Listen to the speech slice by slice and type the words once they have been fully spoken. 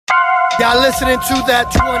Y'all listening to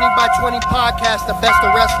that 20 by 20 podcast, the best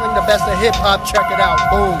of wrestling, the best of hip hop. Check it out.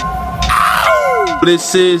 Boom.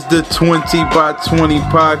 This is the 20 by 20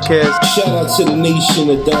 podcast. Shout out to the nation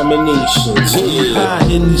of domination.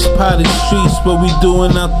 High in these potted streets, but we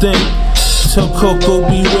doing our thing. Tell Coco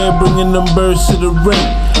beware, bringing them birds to the ring.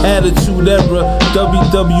 Attitude era,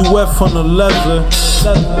 WWF on the leather.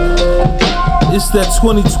 It's that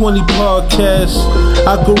 2020 podcast.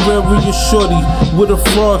 I go with your shorty with a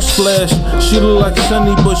frog splash. She look like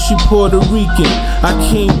Sunny, but she Puerto Rican. I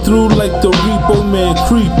came through like the Repo Man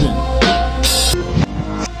creeping.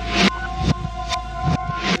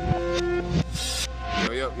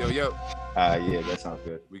 Yo. Yeah, that sounds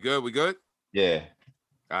good. We good? Yeah.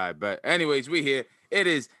 All right, but anyways, we here. It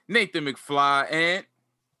is Nathan McFly and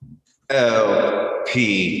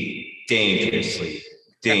LP Dangerously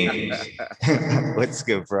Dangerous. What's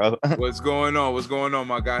good, bro? What's going on,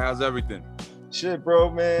 my guy? How's everything? Shit,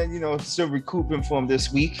 bro, man. You know, still recouping from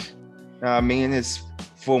this week. I mean, it's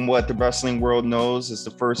from what the wrestling world knows. It's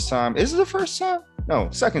the first time. Is it the first time? No,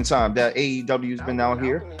 second time that AEW's been out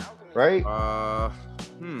here, right?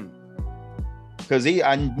 Because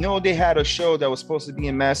I know they had a show that was supposed to be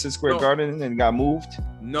in Madison Square Garden and got moved.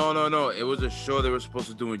 No. It was a show they were supposed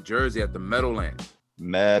to do in Jersey at the Meadowlands.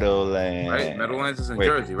 Meadowlands. Right? Meadowlands is in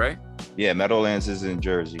Jersey, right? Yeah, Meadowlands is in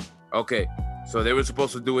Jersey. Okay. So they were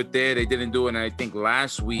supposed to do it there. They didn't do it. And I think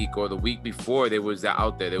last week or the week before, they was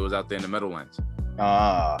out there. They was out there in the Meadowlands.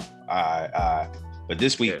 But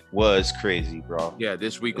this week was crazy, bro. Yeah,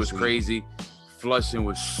 this week was crazy. Flushing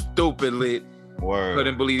was stupid lit. Word.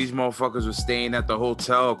 Couldn't believe these motherfuckers were staying at the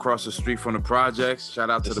hotel across the street from the projects. Shout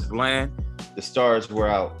out to the Bland. The stars were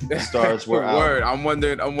out. The stars were out. Word. I'm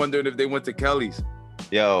wondering if they went to Kelly's.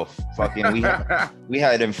 Yo, fucking we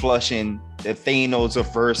had in Flushing the Thanos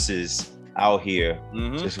of Versus out here,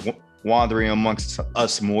 just wandering amongst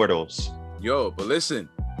us mortals. Yo, but listen,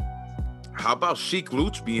 how about Sheik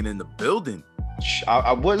Luch being in the building?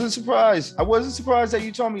 I wasn't surprised. I wasn't surprised that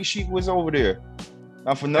you told me Sheik was over there.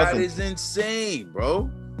 Not for nothing. That is insane, bro.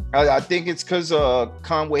 I think it's because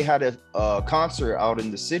Conway had a concert out in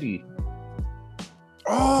the city.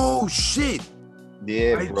 Oh shit!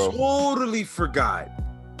 Yeah, I bro. totally forgot.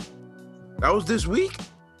 That was this week?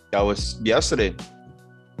 That was yesterday.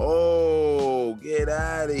 Oh, get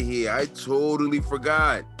out of here! I totally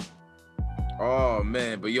forgot. Oh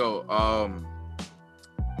man, but yo,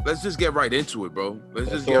 let's just get right into it, bro.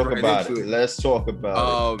 Let's talk about it. Let's talk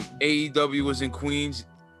about it. AEW was in Queens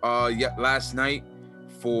last night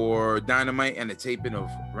for Dynamite and the taping of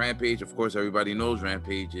Rampage. Of course, everybody knows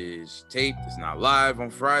Rampage is taped. It's not live on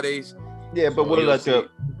Fridays. Yeah, but we'll let the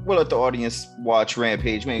audience watch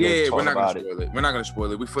Rampage. We're not gonna spoil it. We're not gonna spoil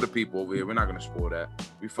it. We for the people over here. We're not gonna spoil that.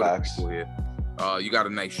 We for the people here. You got a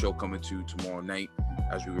nice show coming to tomorrow night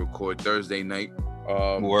as we record Thursday night.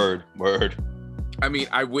 Word. I mean,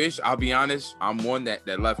 I'll be honest, I'm one that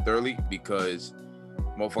left early because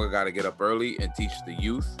motherfucker got to get up early and teach the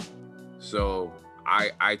youth. So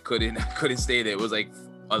I couldn't stay there. It was like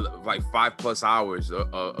 5+ hours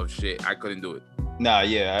of shit. I couldn't do it. Nah,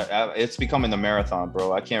 yeah, it's becoming a marathon,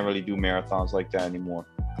 bro. I can't really do marathons like that anymore.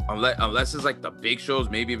 Unless it's like the big shows,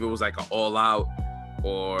 maybe if it was like an All Out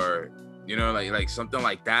or you know like something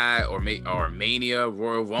like that or Mania,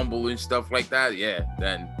 Royal Rumble and stuff like that. Yeah,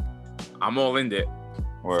 then I'm all in there.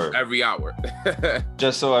 Word. Every hour.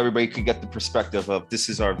 Just so everybody could get the perspective of this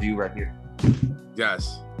is our view right here.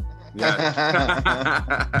 Yes.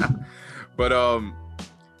 But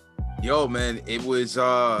yo man, it was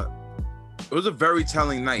a very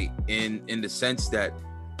telling night in the sense that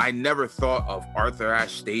I never thought of Arthur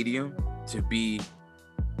Ashe Stadium to be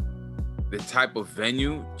the type of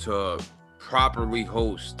venue to properly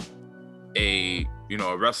host a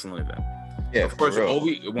wrestling event. Yeah, of course,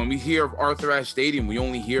 when we hear of Arthur Ashe Stadium, we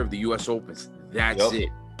only hear of the U.S. Opens. That's it.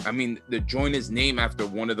 I mean, the joint is named after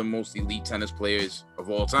one of the most elite tennis players of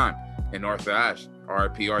all time, and Arthur Ashe,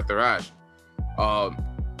 R.I.P. Arthur Ashe.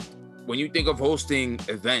 When you think of hosting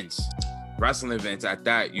events, wrestling events at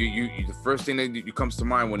that, you the first thing that comes to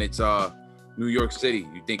mind when it's New York City,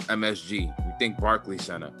 you think MSG, you think Barclays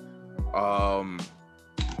Center,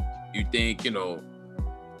 you think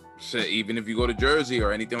even if you go to Jersey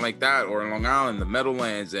or anything like that, or in Long Island, the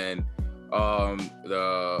Meadowlands, and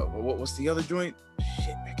what's the other joint?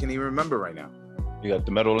 Shit, I can't even remember right now. You got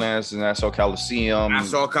the Meadowlands and Nassau Coliseum.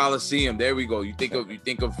 There we go. You think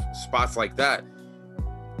of spots like that.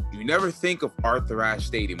 You never think of Arthur Ashe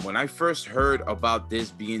Stadium. When I first heard about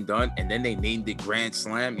this being done, and then they named it Grand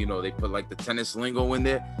Slam, they put like the tennis lingo in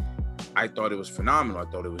there. I thought it was phenomenal.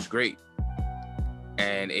 I thought it was great.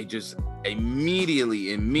 And it just,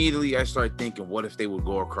 immediately I started thinking, what if they would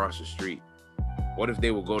go across the street? What if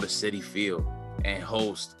they would go to Citi Field and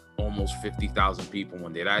host almost 50,000 people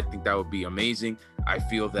one day? I think that would be amazing. I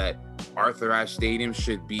feel that Arthur Ashe Stadium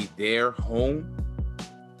should be their home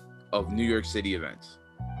of New York City events.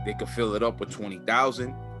 They could fill it up with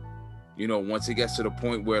 20,000. You know, once it gets to the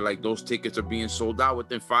point where like those tickets are being sold out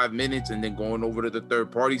within 5 minutes and then going over to the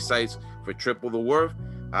third party sites for triple the worth,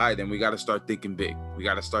 all right, then we got to start thinking big. We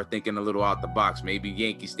got to start thinking a little out the box. Maybe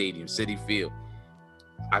Yankee Stadium, Citi Field.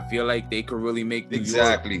 I feel like they could really make New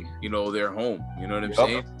York, you know, their home. You know what I'm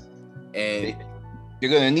saying? And they're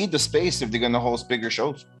going to need the space if they're going to host bigger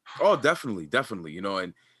shows. Oh, definitely. You know,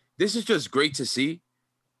 and this is just great to see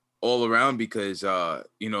all around because,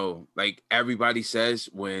 you know, like everybody says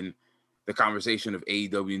when the conversation of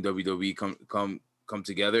AEW and WWE come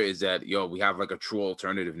together is that, yo, we have like a true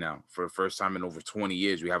alternative now. For the first time in over 20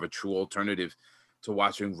 years, we have a true alternative to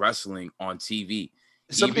watching wrestling on TV.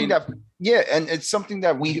 And it's something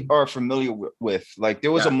that we are familiar with. Like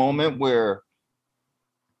there was a moment where,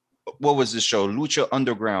 what was the show? Lucha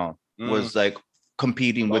Underground was like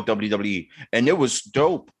competing with WWE, and it was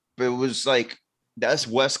dope. It was like, that's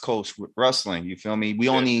West Coast wrestling. You feel me? We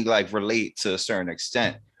only like relate to a certain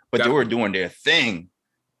extent, but they were doing their thing.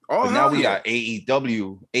 Oh, but now we got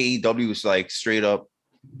AEW. AEW is like straight up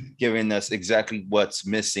giving us exactly what's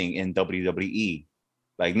missing in WWE.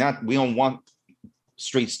 Like, we don't want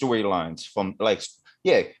straight storylines from like,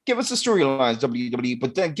 give us the storylines, WWE,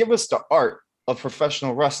 but then give us the art of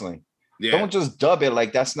professional wrestling. Yeah. Don't just dub it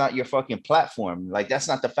like that's not your fucking platform. Like that's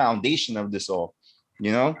not the foundation of this all.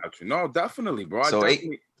 You know? No, definitely, bro. So like,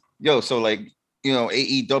 you know,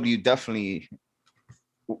 AEW definitely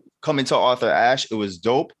coming to Arthur Ashe. It was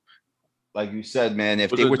dope. Like you said, man,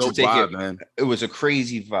 if they were to take it, man, it was a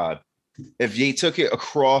crazy vibe. If they took it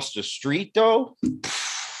across the street, though,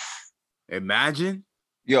 imagine,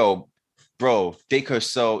 yo, bro, they could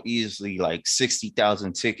sell easily like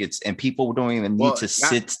 60,000 tickets, and people don't even need to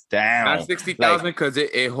sit down. Not 60,000 because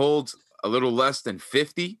it holds a little less than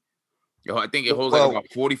 50. Yo, I think it holds like about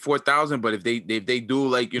 44,000. But if they do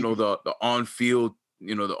like, you know, the on-field,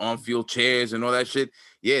 you know, the on-field chairs and all that shit,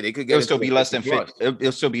 yeah, they could get. It'll still be less than 50.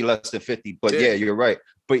 It'll still be less than 50. But yeah, you're right.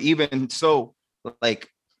 But even so, like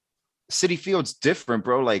Citi Field's different,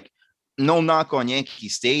 bro. Like, no knock on Yankee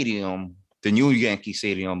Stadium, the new Yankee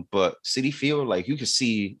Stadium, but Citi Field, like you can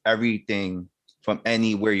see everything from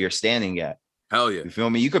anywhere you're standing at. Hell yeah. You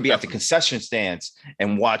feel me? You could be at the concession stands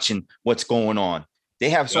and watching what's going on. They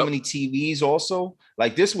have so many TVs also.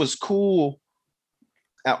 Like this was cool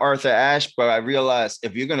at Arthur Ashe, but I realized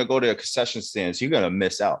if you're gonna go to a concession stands, you're gonna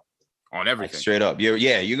miss out on everything. Like, straight up. You're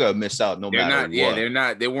gonna miss out no matter what.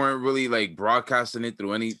 Yeah, they weren't really like broadcasting it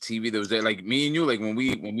through any TV that was there. Like me and you, like when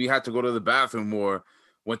we had to go to the bathroom or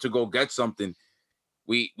went to go get something,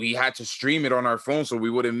 we had to stream it on our phone so we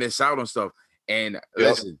wouldn't miss out on stuff. And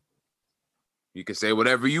listen, you can say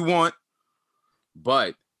whatever you want,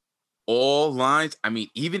 but all lines, I mean,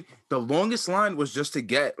 even the longest line was just to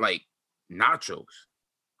get like nachos.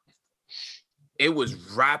 It was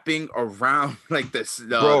wrapping around like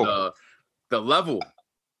the level.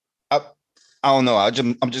 I don't know.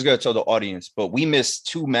 I'm just gonna tell the audience, but we missed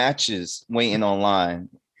 2 matches waiting online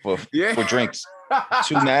for drinks.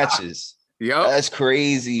 2 matches. Yep. That's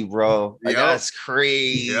crazy, bro. Like, that's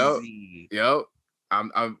crazy. Yep.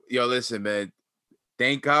 Yo, listen, man.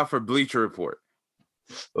 Thank God for Bleacher Report.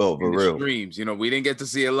 Oh, for real. Streams. You know, we didn't get to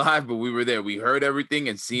see it live, but we were there. We heard everything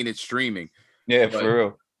and seen it streaming. Yeah, but, for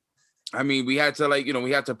real. I mean, we had to like, you know,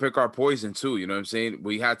 we had to pick our poison too. You know what I'm saying?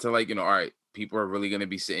 We had to like, you know, all right, people are really going to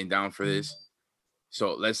be sitting down for this.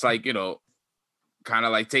 So let's like, you know, kind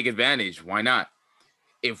of like take advantage. Why not?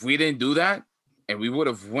 If we didn't do that and we would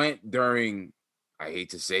have went during, I hate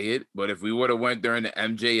to say it, but if we would have went during the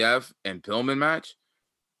MJF and Pillman match,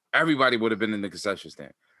 everybody would have been in the concession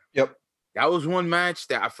stand. Yep. That was one match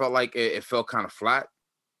that I felt like it felt kind of flat.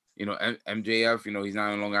 You know, MJF, you know, he's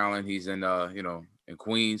not in Long Island. He's in, you know, in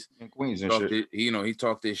Queens. In Queens and shit. He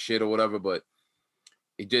talked his shit or whatever, but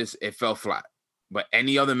it fell flat. But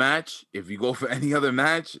any other match, if you go for any other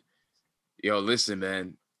match, yo, listen,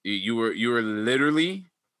 man, you were literally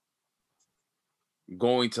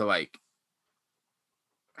going to like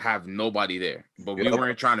have nobody there. But we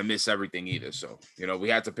weren't trying to miss everything either. So, you know, we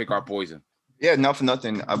had to pick our poison. Yeah, not for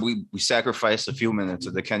nothing. We sacrificed a few minutes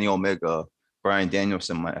of the Kenny Omega Bryan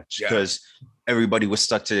Danielson match because everybody was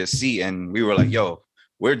stuck to their seat, and we were like, "Yo,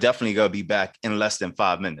 we're definitely gonna be back in less than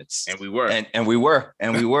 5 minutes." And we were, and we were,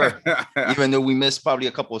 even though we missed probably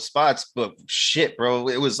a couple of spots. But shit, bro,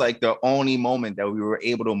 it was like the only moment that we were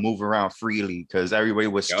able to move around freely because everybody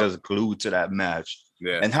was just glued to that match.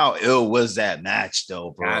 Yeah. And how ill was that match,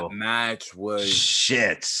 though, bro? That match was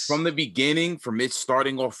shit. From the beginning, from it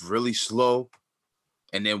starting off really slow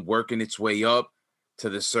and then working its way up to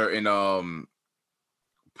the certain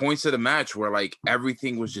points of the match where like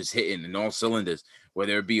everything was just hitting in all cylinders,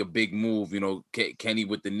 whether it be a big move, Kenny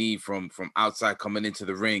with the knee from outside coming into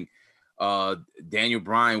the ring, Daniel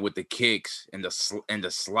Bryan with the kicks and the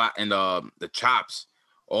slot and the chops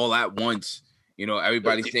all at once.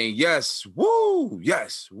 Everybody saying yes, woo.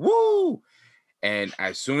 And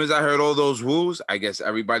as soon as I heard all those woos, I guess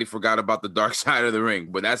everybody forgot about the dark side of the ring.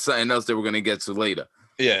 But that's something else that we're gonna get to later.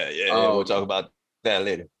 Yeah. We'll talk about that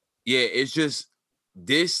later. Yeah, it's just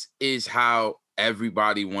this is how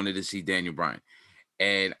everybody wanted to see Daniel Bryan,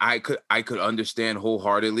 and I could understand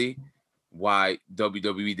wholeheartedly why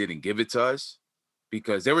WWE didn't give it to us,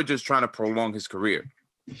 because they were just trying to prolong his career.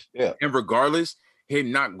 Yeah, and regardless,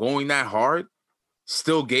 him not going that hard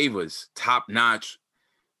still gave us top notch,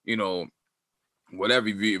 whatever.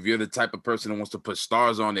 If you're the type of person that wants to put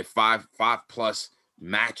stars on it, five plus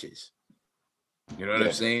matches. You know what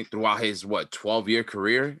I'm saying? Throughout his 12-year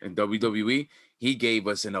career in WWE, he gave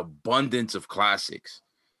us an abundance of classics.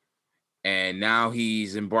 And now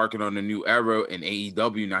he's embarking on a new era in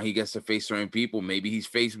AEW. Now he gets to face certain people. Maybe he's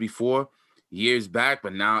faced before years back,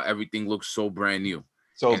 but now everything looks so brand new.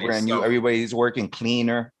 So brand new. Everybody's working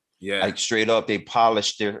cleaner. Yeah. Like straight up, they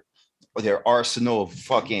polished their arsenal of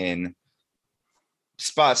fucking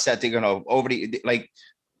spots that they're gonna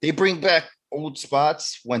they bring back old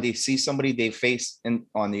spots when they see somebody they face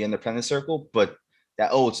on the independent circle, but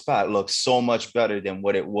that old spot looks so much better than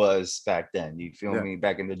what it was back then. You feel me?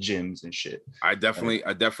 Back in the gyms and shit. I definitely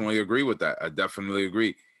agree with that. I definitely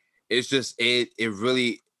agree. It's just it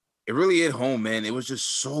really hit home, man. It was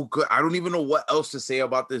just so good. I don't even know what else to say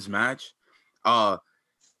about this match.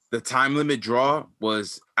 The time limit draw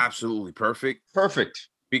was absolutely perfect. Perfect.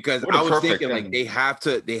 Because I was thinking like they have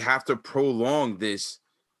to prolong this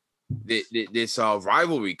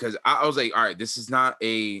rivalry, because I was like, all right, this is not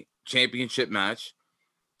a championship match,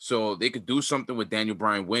 so they could do something with Daniel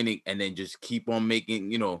Bryan winning and then just keep on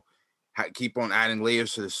making, keep on adding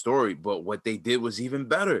layers to the story. But what they did was even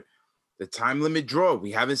better. The time limit draw.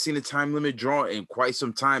 We haven't seen a time limit draw in quite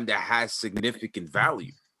some time that has significant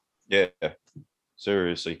value. Yeah,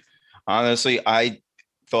 seriously. Honestly, I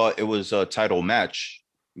thought it was a title match.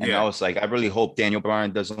 And I was like, I really hope Daniel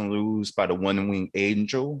Bryan doesn't lose by the one-winged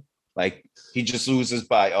angel. Like, he just loses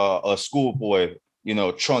by a schoolboy,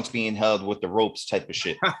 trunks being held with the ropes type of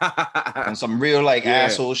shit. And some real,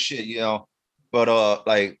 asshole shit, But,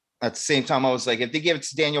 at the same time, I was like, if they give it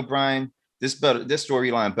to Daniel Bryan, this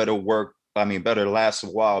storyline better work. I mean, better last a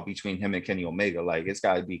while between him and Kenny Omega. Like, it's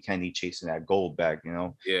got to be Kenny chasing that gold back,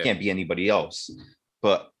 Can't be anybody else.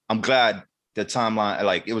 But I'm glad the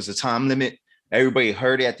timeline, it was a time limit. Everybody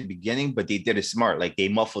heard it at the beginning, but they did it smart. Like, they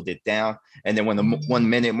muffled it down. And then when the 1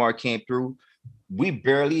 minute mark came through, we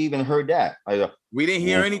barely even heard that. We didn't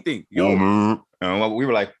hear anything. Yo, and we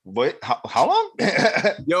were like, what? How long?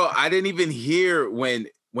 Yo, I didn't even hear when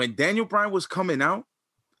Daniel Bryan was coming out.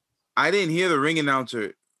 I didn't hear the ring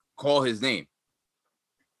announcer call his name.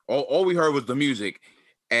 All we heard was the music.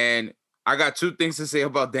 And I got two things to say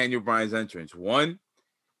about Daniel Bryan's entrance. One,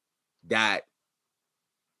 that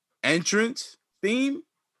entrance theme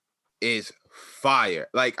is fire.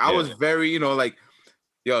 Like, I was very,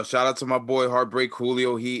 yo, shout out to my boy Heartbreak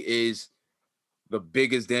Julio. He is the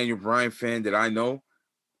biggest Daniel Bryan fan that I know.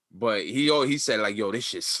 But he said, like, yo, this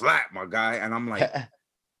shit slap, my guy. And I'm like,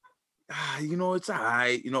 it's all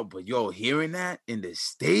right, but yo, hearing that in the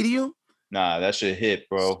stadium. Nah, that shit hit,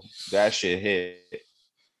 bro. That shit hit.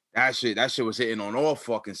 That shit was hitting on all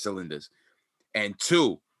fucking cylinders. And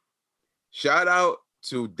two, shout out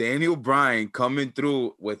to Daniel Bryan coming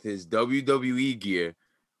through with his WWE gear.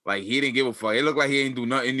 Like, he didn't give a fuck. It looked like he ain't do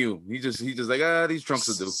nothing new. He just like, these trunks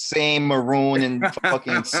will do. Same maroon and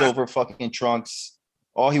fucking silver fucking trunks.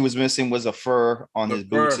 All he was missing was a fur on his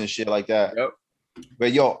boots and shit like that. Yep.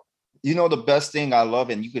 But yo, the best thing I love,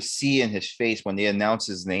 and you could see in his face when they announce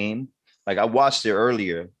his name. Like, I watched it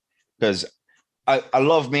earlier because I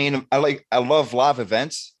love live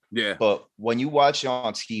events. Yeah. But when you watch it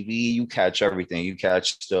on TV, you catch everything. You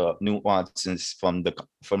catch the nuances from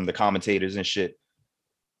the commentators and shit.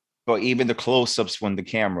 But even the close-ups from the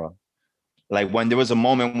camera. Like, when there was a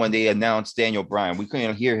moment when they announced Daniel Bryan, we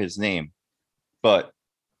couldn't hear his name. But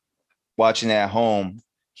watching at home,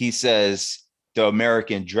 he says the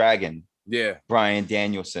American Dragon. Yeah. Bryan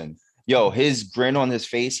Danielson. Yo, his grin on his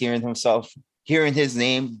face, hearing his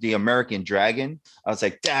name, the American Dragon. I was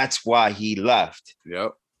like, that's why he left.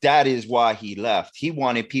 Yep. That is why he left. He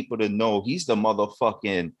wanted people to know he's the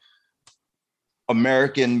motherfucking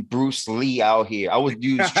American Bruce Lee out here. I would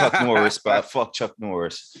use Chuck Norris, but fuck Chuck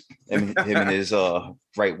Norris and him and his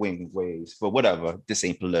right wing ways. But whatever, this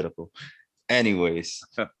ain't political. Anyways,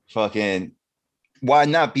 fucking why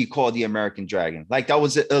not be called the American Dragon? Like that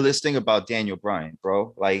was the illest thing about Daniel Bryan,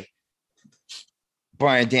 bro. Like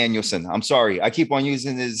Bryan Danielson. I'm sorry, I keep on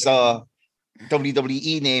using his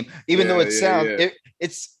WWE name, even though it sounds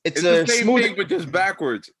it's a the same smoother, thing, but just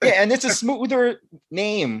backwards. Yeah, and it's a smoother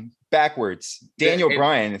name backwards. Daniel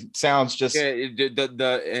Bryan sounds just and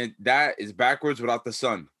that is backwards without the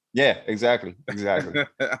sun. Yeah, exactly.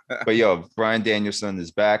 But yo, Bryan Danielson is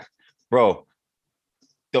back, bro.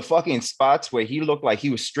 The fucking spots where he looked like he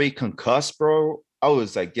was straight concussed, bro. I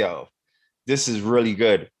was like, yo, this is really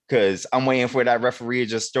good. Because I'm waiting for that referee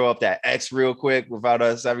to just throw up that X real quick without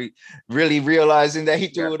us really realizing that he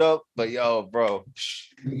threw it up. But yo, bro,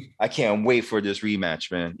 I can't wait for this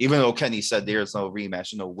rematch, man. Even though Kenny said there's no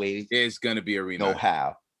rematch, no way. There's gonna be a rematch. No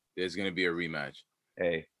how. There's gonna be a rematch.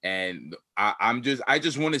 Hey, and I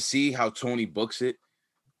just want to see how Tony books it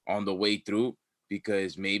on the way through,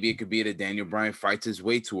 because maybe it could be that Daniel Bryan fights his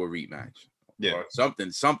way to a rematch. Yeah, or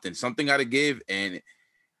something got to give, and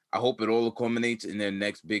I hope it all culminates in their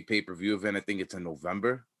next big pay-per-view event. I think it's in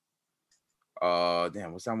November. What's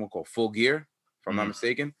that one called? Full Gear, if I'm not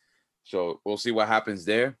mistaken. So we'll see what happens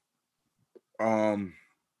there. But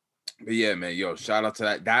yeah, man, yo, shout out to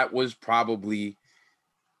that. That was probably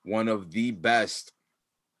one of the best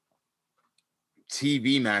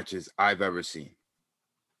TV matches I've ever seen.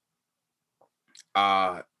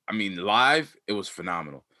 I mean, live, it was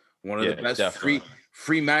phenomenal. One of the best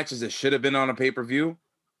free matches that should have been on a pay-per-view.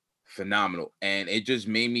 Phenomenal. And it just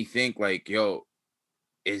made me think like, yo,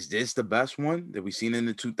 is this the best one that we've seen in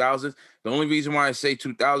the 2000s? The only reason why I say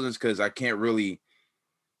 2000s is because I can't really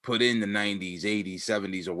put in the 90s, 80s,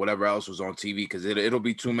 70s, or whatever else was on TV, because it'll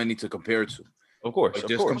be too many to compare to. Of course. But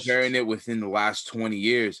just comparing it within the last 20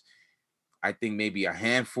 years, I think maybe a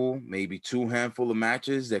handful, maybe two handful of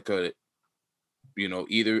matches that could,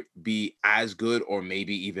 either be as good or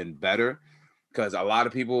maybe even better. Because a lot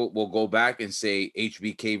of people will go back and say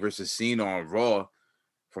HBK versus Cena on Raw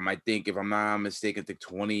from, I think, if I'm not mistaken, I think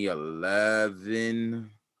 2011.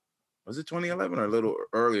 Was it 2011 or a little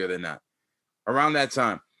earlier than that? Around that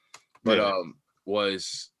time. But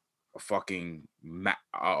was a fucking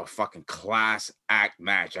class act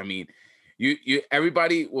match. I mean, you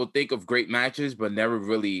everybody will think of great matches, but never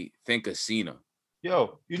really think of Cena.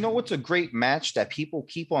 Yo, you know what's a great match that people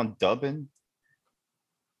keep on dubbing?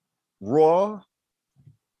 Raw,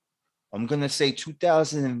 I'm going to say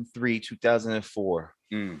 2003, 2004.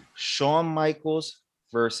 Shawn Michaels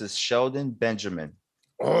versus Shelton Benjamin.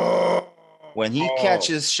 When he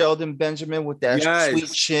catches Shelton Benjamin with that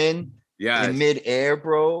sweet chin in midair,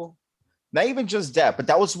 bro. Not even just that, but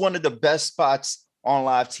that was one of the best spots on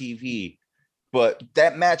live TV. But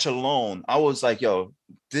that match alone, I was like, yo,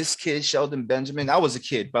 this kid, Shelton Benjamin, I was a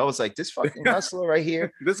kid, but I was like, this fucking wrestler right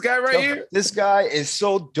here. This guy here. This guy is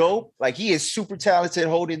so dope. Like, he is super talented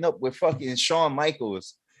holding up with fucking Shawn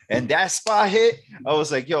Michaels. And that spot hit, I was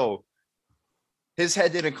like, yo, his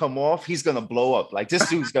head didn't come off. He's going to blow up. Like, this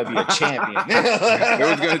dude's going to be a champion. It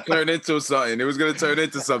was going to turn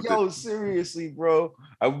into something. Yo, seriously, bro.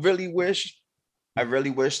 I really wish that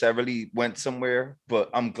really went somewhere, but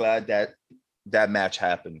I'm glad that match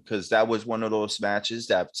happened, because that was one of those matches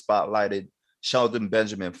that spotlighted Shelton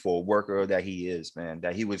Benjamin for a worker that he is, man,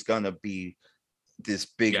 that he was gonna be this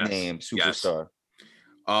big name superstar.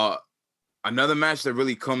 Another match that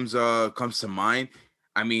really comes to mind.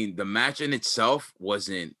 I mean, the match in itself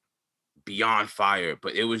wasn't beyond fire,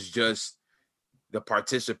 but it was just the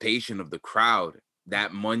participation of the crowd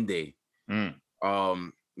that Monday. When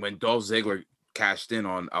Dolph Ziggler cashed in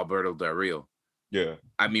on Alberto Del Rio. Yeah.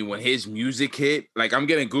 I mean, when his music hit, like, I'm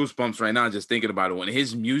getting goosebumps right now just thinking about it. When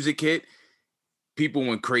his music hit, people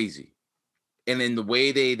went crazy. And then the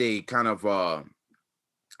way they kind of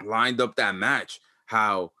lined up that match,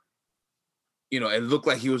 how, it looked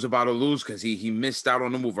like he was about to lose because he missed out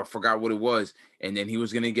on the move. I forgot what it was. And then he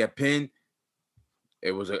was going to get pinned.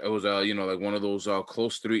 It was like one of those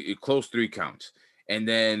close three counts. And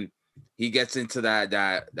then he gets into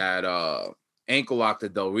that ankle lock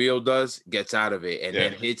that Del Rio does, gets out of it, and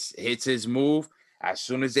then hits his move. As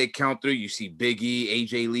soon as they count through, you see Big E,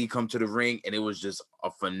 AJ Lee come to the ring, and it was just a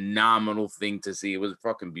phenomenal thing to see. It was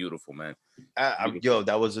fucking beautiful, man. Yo,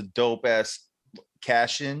 that was a dope ass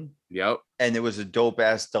cash in. Yep. And it was a dope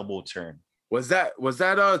ass double turn. Was that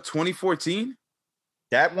 2014?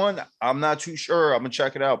 That one, I'm not too sure. I'm gonna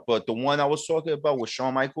check it out. But the one I was talking about with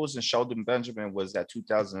Shawn Michaels and Shelton Benjamin was that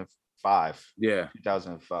 2005. Yeah.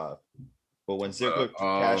 2005. But when Ziggler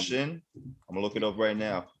cashed in, I'm gonna look it up right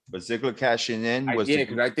now. But Ziggler cashing in was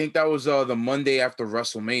because I think that was the Monday after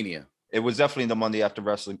WrestleMania. It was definitely the Monday after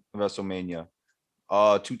WrestleMania.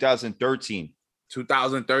 2013.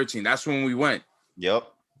 2013. That's when we went. Yep.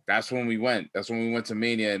 That's when we went. That's when we went to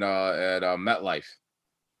Mania at MetLife.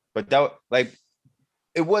 But that, like,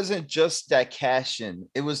 it wasn't just that cash in.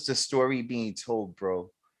 It was the story being told,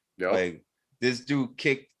 bro. Yep. Like, this dude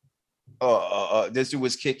kicked. This dude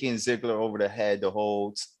was kicking Ziggler over the head the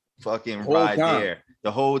whole fucking ride there,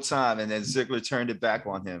 the whole time, and then Ziggler turned it back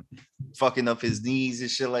on him, fucking up his knees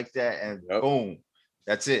and shit like that, and boom,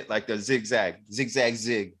 that's it. Like the zigzag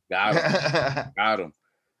zig. Got him.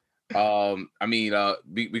 I mean,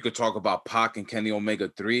 we could talk about Pac and Kenny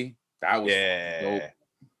Omega 3. That was dope.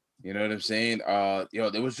 You know what I'm saying?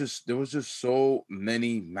 There was just so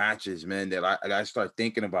many matches, man, that I start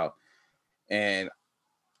thinking about, and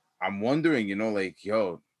I'm wondering,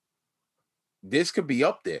 this could be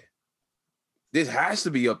up there. This has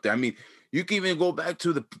to be up there. I mean, you can even go back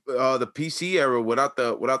to the PC era without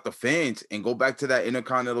the fans, and go back to that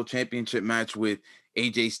Intercontinental Championship match with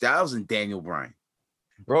AJ Styles and Daniel Bryan.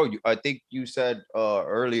 Bro, I think you said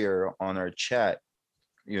earlier on our chat,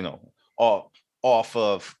 off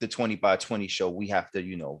of the 20 by 20 show, we have to,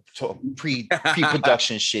 talk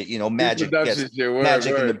pre-production shit, magic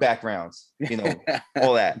in the backgrounds,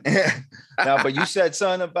 all that. Now, but you said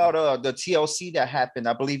something about the TLC that happened.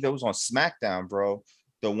 I believe it was on SmackDown, bro.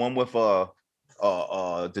 The one with the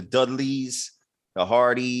Dudleys, the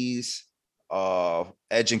Hardys,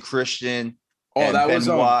 Edge and Christian. Oh, that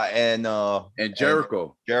Benoit was and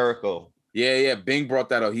Jericho. Jericho. Yeah. Bing brought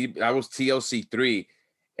that up. That was TLC 3.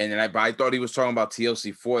 And then I thought he was talking about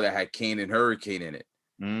TLC 4 that had Kane and Hurricane in it.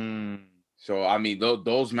 So, I mean,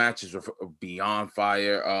 those matches were beyond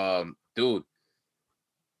fire. Dude,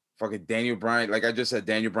 fucking Daniel Bryan, like I just said,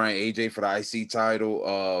 Daniel Bryan, AJ for the IC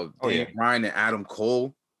title. Daniel Bryan and Adam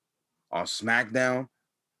Cole on SmackDown.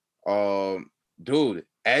 Dude,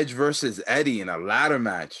 Edge versus Eddie in a ladder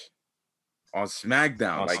match on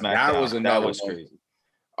SmackDown. That was another one. Crazy.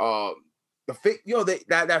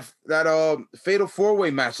 That fatal 4-way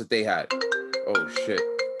match that they had. Oh shit!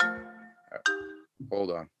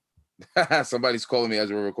 Hold on, somebody's calling me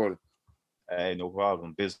as we're recording. Hey, no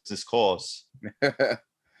problem. Business calls. But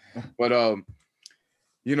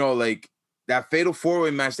like that fatal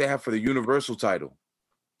 4-way match they had for the Universal title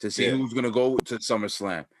to see who's gonna go to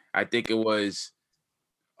SummerSlam. I think it was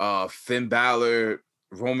Finn Balor,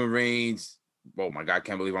 Roman Reigns. Oh my god, I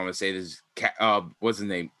can't believe I'm gonna say this. What's his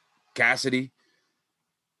name? Cassidy,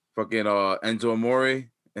 fucking Enzo Amore.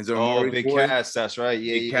 Big Cass, that's right.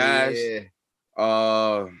 Yeah.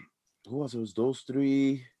 Who else? It was those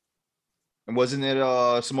three. And wasn't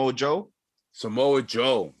it Samoa Joe? Samoa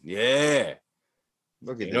Joe, yeah.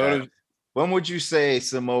 Look at that. When would you say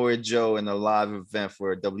Samoa Joe in a live event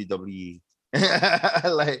for WWE?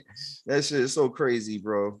 Like, that shit is so crazy,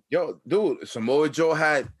 bro. Yo, dude, Samoa Joe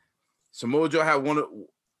had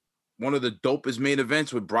one of the dopest main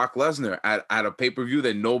events with Brock Lesnar at a pay-per-view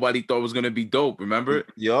that nobody thought was gonna be dope. Remember?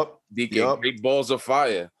 Yep. Big balls of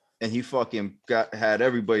fire. And he fucking had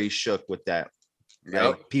everybody shook with that. Yep.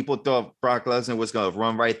 Like, people thought Brock Lesnar was gonna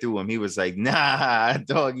run right through him. He was like, nah,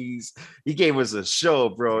 doggies. He gave us a show,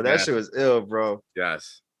 bro. That shit was ill, bro.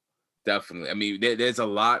 Yes, definitely. I mean, there's a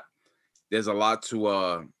lot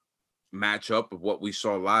to match up with what we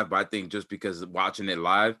saw live, but I think just because watching it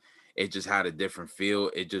live, it just had a different feel.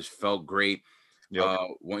 It just felt great. Yep.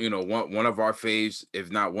 One of our faves,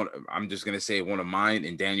 if not one, I'm just gonna say one of mine,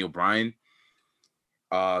 and Daniel Bryan.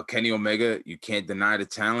 Kenny Omega, you can't deny the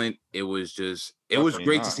talent. It was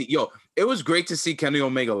great to see. It was great to see Kenny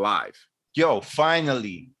Omega live.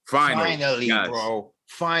 Finally, yes. Bro.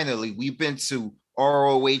 Finally, we've been to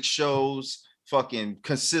ROH shows, fucking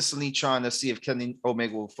consistently trying to see if Kenny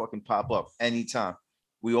Omega will fucking pop up anytime.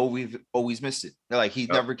 We always missed it. Like, he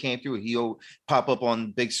never came through. He'll pop up on the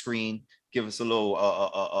big screen, give us a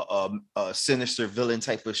little sinister villain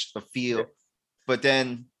type of feel. But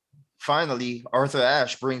then finally, Arthur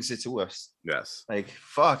Ashe brings it to us. Yes. Like,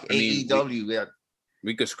 fuck, AEW.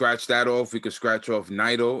 We could scratch that off. We could scratch off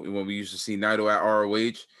Naito when we used to see Naito at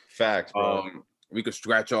ROH. Facts, bro. We could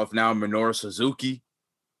scratch off now Minoru Suzuki.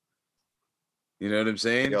 You know what I'm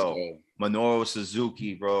saying? Minoru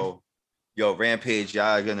Suzuki, bro. Rampage,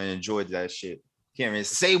 y'all are gonna enjoy that shit. Can't even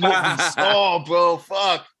say what we saw, bro.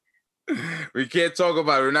 Fuck. We can't talk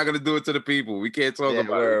about it. We're not gonna do it to the people. We can't talk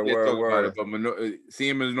about it. But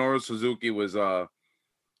seeing Minoru Suzuki was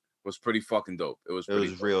pretty fucking dope. It was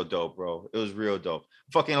real dope, bro. It was real dope.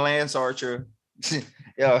 Fucking Lance Archer,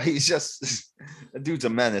 Yo, he's just that dude's a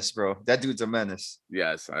menace, bro. That dude's a menace.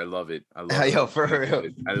 Yes, I love it. I love Yo, for real.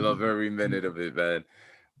 I love every minute of it, man.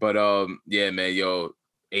 But yeah, man, yo,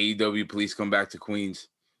 AEW, please come back to Queens.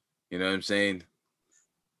 You know what I'm saying?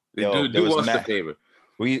 Yo, do us the favor.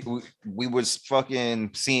 We was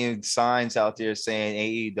fucking seeing signs out there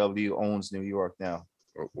saying AEW owns New York now.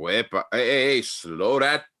 Hey, slow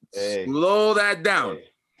that down. Hey.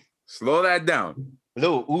 Slow that down.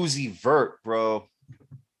 Little Uzi Vert, bro.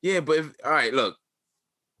 Yeah, but all right, look,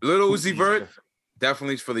 Little Uzi Vert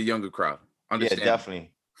definitely is for the younger crowd. Understand? Yeah,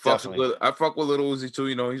 definitely. I fuck with Little Uzi too.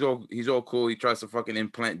 You know, he's all cool. He tries to fucking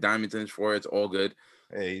implant diamonds in his forehead. It's all good.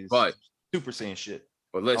 Hey, but super saying shit.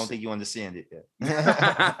 But listen, I don't think you understand it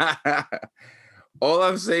yet. All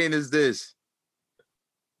I'm saying is this: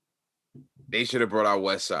 they should have brought out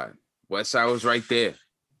West Side. West Side was right there,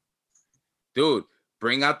 dude.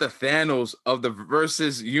 Bring out the Thanos of the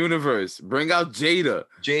Versus universe. Bring out Jada.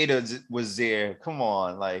 Jada was there. Come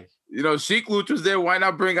on, like, you know, Sheik Luch was there. Why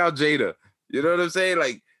not bring out Jada? You know what I'm saying?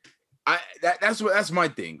 Like, that's my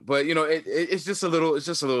thing. But you know, it's just a little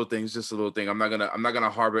thing. It's just a little thing. I'm not gonna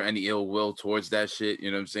harbor any ill will towards that shit. You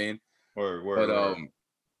know what I'm saying? Word.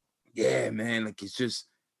 Yeah, man. Like, it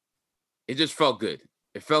just felt good.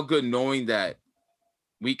 It felt good knowing that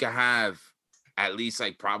we could have at least,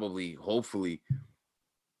 like, probably, hopefully,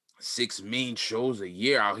 6 main shows a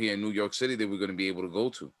year out here in New York City that we're going to be able to go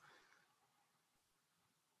to.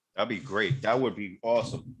 That'd be great. That would be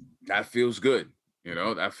awesome. That feels good. You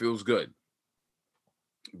know, that feels good.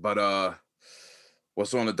 But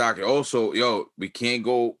what's on the docket? Also, yo, we can't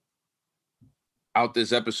go out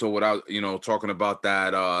this episode without, you know, talking about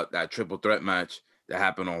that triple threat match that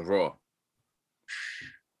happened on Raw.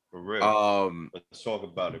 For real. Let's talk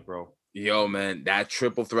about it, bro. Yo, man, that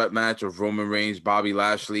triple threat match of Roman Reigns, Bobby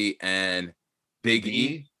Lashley, and Big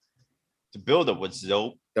E. The buildup was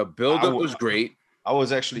dope. The buildup was great. I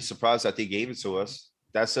was actually surprised that they gave it to us.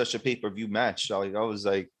 That's such a pay-per-view match. I was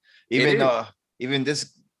like, even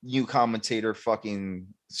this new commentator, fucking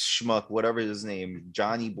schmuck, whatever his name,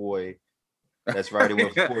 Johnny Boy, that's riding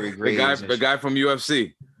with Corey Graves. the guy from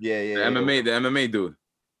UFC. Yeah. The MMA dude.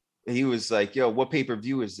 He was like, yo, what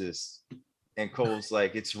pay-per-view is this? And Cole's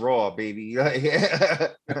like, it's Raw, baby. That's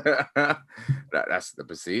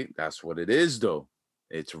what it is, though.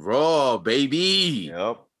 It's Raw, baby.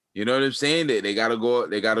 Yep. You know what I'm saying? They gotta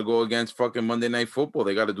go against fucking Monday Night Football.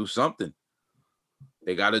 They gotta do something.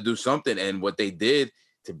 And what they did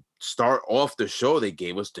to start off the show, they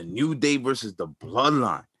gave us the New Day versus the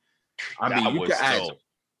Bloodline. I mean,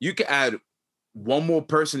 you could add one more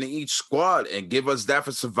person in each squad and give us that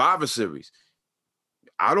for Survivor Series.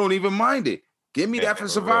 I don't even mind it. Give me that for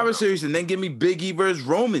Survivor Series, and then give me Big E versus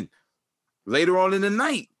Roman later on in the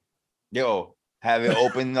night. Yo, have it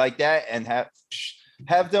open like that, and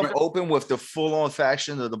have them open with the full-on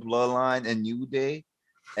faction of the Bloodline and New Day,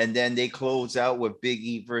 and then they close out with Big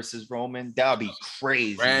E versus Roman. That would be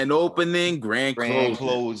crazy. Grand opening, grand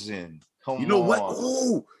closing. You know what?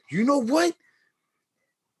 Oh, you know what?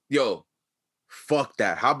 Yo, fuck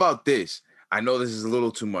that. How about this? I know this is a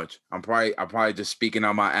little too much. I'm probably just speaking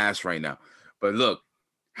out my ass right now. But look,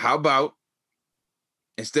 how about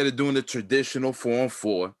instead of doing the traditional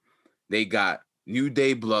 4-on-4, they got New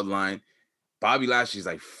Day Bloodline. Bobby Lashley's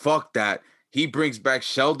like, fuck that. He brings back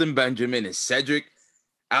Sheldon Benjamin and Cedric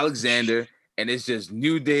Alexander, and it's just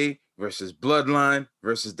New Day versus Bloodline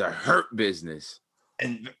versus the Hurt Business.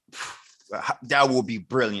 And that would be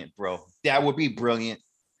brilliant, bro. That would be brilliant.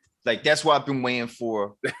 Like, that's what I've been waiting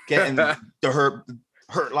for. Getting the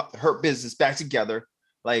hurt Business back together.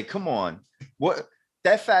 Like, come on. What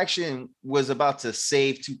that faction was about to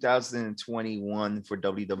save 2021 for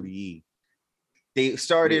WWE. They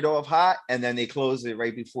started off hot and then they closed it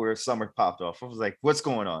right before summer popped off. I was like, what's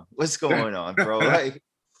going on? What's going on, bro? Like,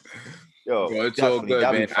 yo, it's all good,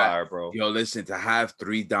 man. Fire, bro. Yo, listen, to have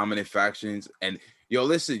 3 dominant factions, and yo,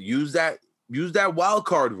 listen, use that wild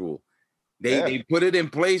card rule. They put it in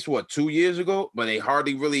place 2 years ago, but they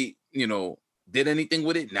hardly really, did anything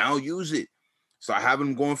with it. Now use it. So I have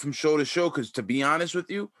them going from show to show, because to be honest with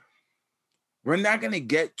you, we're not going to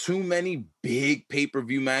get too many big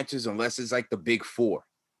pay-per-view matches unless it's like the big 4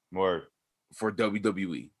 for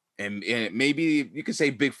WWE. And maybe you could say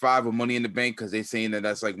big 5 or Money in the Bank, because they're saying that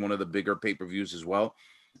that's like one of the bigger pay-per-views as well.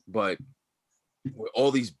 But with all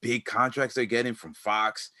these big contracts they're getting from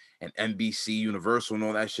Fox and NBC, Universal and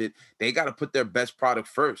all that shit, they got to put their best product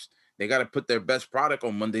first. They got to put their best product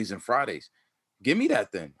on Mondays and Fridays. Give me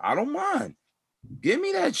that then. I don't mind. Give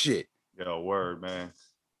me that shit. Yo, word, man.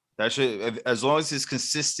 That shit, as long as it's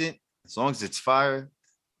consistent, as long as it's fire,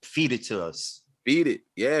 feed it to us. Feed it.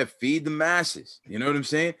 Yeah, feed the masses. You know what I'm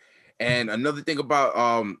saying? And another thing about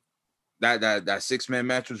that 6-man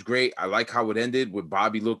match was great. I like how it ended with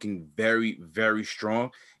Bobby looking very, very strong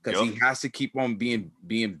because he has to keep on being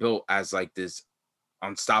built as like this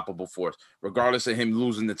unstoppable force, regardless of him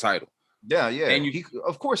losing the title. Yeah. And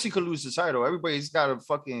of course he could lose the title. Everybody's got to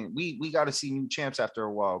fucking we got to see new champs after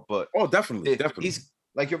a while. But definitely. He's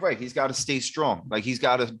like, you're right. He's got to stay strong. Like he's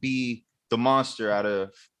got to be the monster out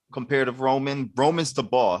of compared to Roman. Roman's the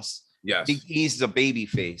boss. Yes, he's the baby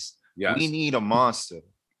face. Yes, we need a monster,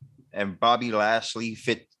 and Bobby Lashley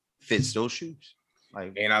fits those shoes.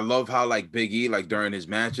 Like, and I love how like Big E, like during his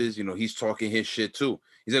matches, you know, he's talking his shit too.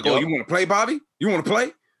 He's like, "Oh, you want to play, Bobby? You want to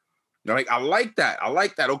play?" They're like, I like that.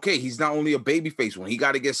 Okay, he's not only a babyface. When he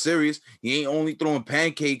got to get serious, he ain't only throwing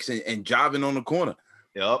pancakes and jiving on the corner.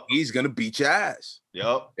 Yep. He's going to beat your ass.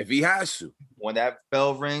 Yep. If he has to. When that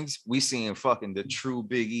bell rings, we seeing fucking the true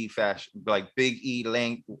Big E fashion. Like Big E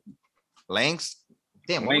Langston.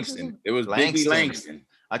 Damn, Langston. It was Langston. Big E Langston.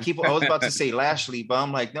 I was about to say Lashley, but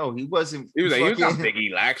I'm like, no, he wasn't. He was not Big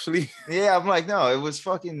E Lashley. Yeah, I'm like, no, it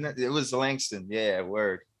was Langston. Yeah,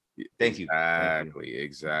 word. Thank you.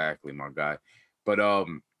 Exactly, my guy. But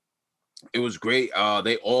it was great.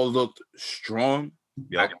 They all looked strong.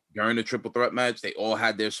 Like, during the triple threat match. They all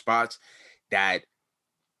had their spots. That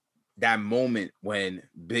moment when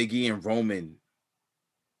Big E and Roman,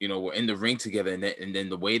 you know, were in the ring together, and then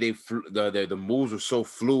the way they the moves were so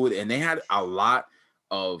fluid, and they had a lot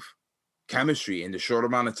of chemistry in the short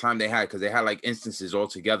amount of time they had, because they had like instances all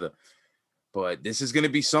together. But this is going to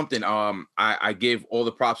be something. I give all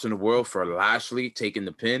the props in the world for Lashley taking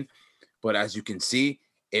the pin. But as you can see,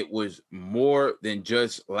 it was more than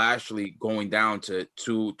just Lashley going down to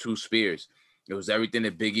two spears. It was everything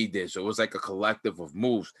that Big E did. So it was like a collective of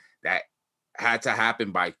moves that had to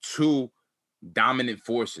happen by two dominant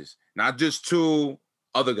forces, not just two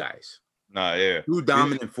other guys. Two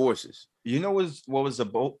dominant forces. You know what was the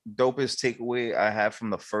dopest takeaway I had from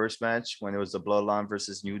the first match when it was the Bloodline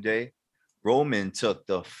versus New Day? Roman took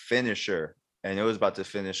the finisher and it was about to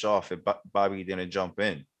finish off if Bobby didn't jump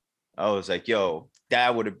in. I was like, yo,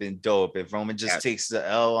 that would have been dope if Roman just takes the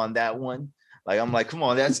L on that one. Like, I'm like, come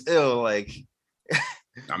on, that's ill. Like,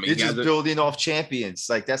 I mean, you're just building off champions.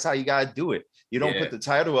 Like, that's how you got to do it. You don't put the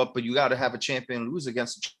title up, but you got to have a champion lose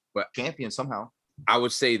against a champion somehow. I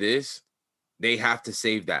would say this. They have to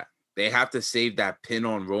save that. They have to save that pin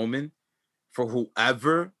on Roman for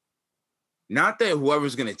whoever. Not that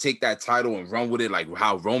whoever's going to take that title and run with it like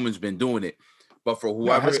how Roman's been doing it, but for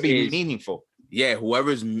whoever has to be meaningful. Yeah,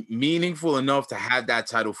 whoever's meaningful enough to have that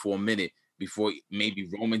title for a minute before maybe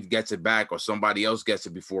Roman gets it back or somebody else gets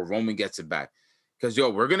it before Roman gets it back. Because,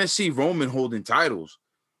 we're going to see Roman holding titles.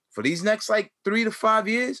 For these next, 3 to 5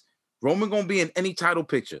 years, Roman going to be in any title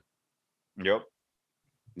picture. Yep.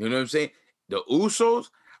 You know what I'm saying? The Usos,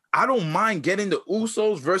 I don't mind getting the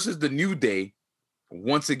Usos versus the New Day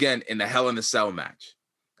once again in the Hell in a Cell match.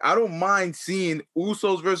 I don't mind seeing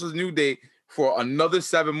Usos versus New Day for another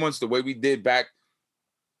 7 months the way we did back,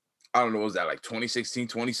 I don't know, was that 2016,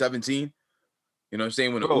 2017? You know what I'm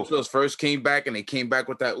saying? When the Usos first came back and they came back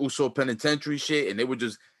with that Uso penitentiary shit and they were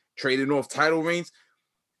just trading off title reigns.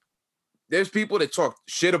 There's people that talk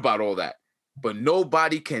shit about all that, but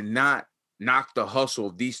nobody cannot knock the hustle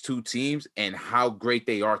of these two teams and how great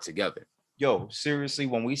they are together. Yo, seriously,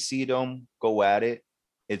 when we see them go at it,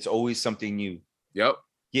 it's always something new. Yep.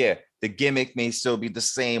 Yeah, the gimmick may still be the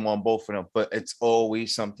same on both of them, but it's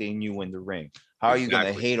always something new in the ring. How are you going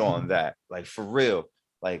to hate on that? Like, for real.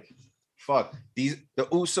 Like, fuck. The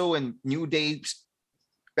Uso and New Day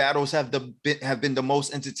battles have been the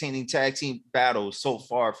most entertaining tag team battles so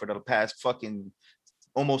far for the past fucking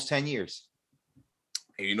almost 10 years.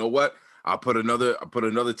 And you know what? I put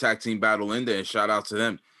another tag team battle in there and shout out to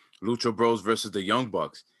them. Lucha Bros versus the Young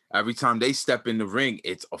Bucks. Every time they step in the ring,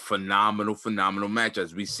 it's a phenomenal match,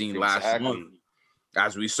 as we seen last month.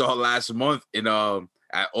 As we saw last month in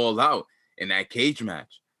at All Out in that cage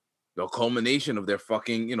match. The culmination of their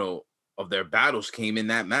fucking, of their battles came in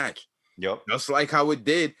that match. Yep. Just like how it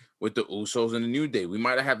did with the Usos and the New Day. We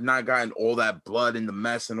might have not gotten all that blood and the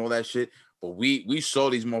mess and all that shit, but we saw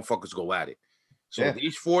these motherfuckers go at it. So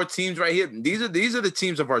these four teams right here, these are the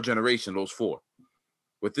teams of our generation, those four.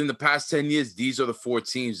 Within the past 10 years, these are the four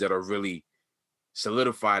teams that are really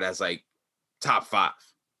solidified as top 5.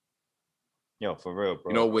 Yo, for real,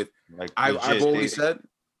 bro. With I've always said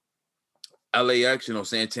LAX,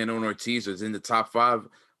 Santana and Ortiz is in the top 5.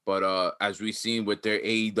 But as we've seen with their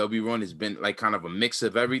AEW run, it's been kind of a mix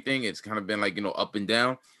of everything. It's kind of been up and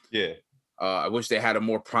down. Yeah. I wish they had a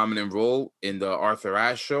more prominent role in the Arthur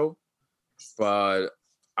Ashe show. But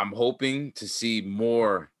I'm hoping to see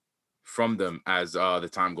more from them as the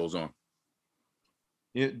time goes on.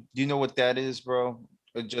 Do you know what that is, bro?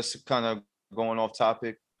 Just kind of going off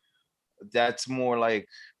topic. That's more like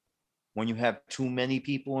when you have too many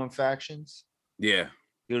people in factions, Yeah,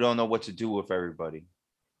 you don't know what to do with everybody.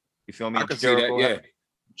 You feel me? I can see that. Yeah,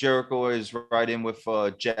 Jericho is right in with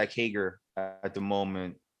Jack Hager at the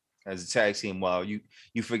moment as a tag team. While you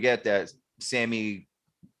forget that Sammy,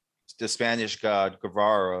 the Spanish God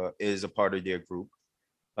Guevara, is a part of their group.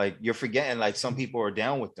 Like you're forgetting, like some people are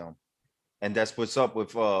down with them, and that's what's up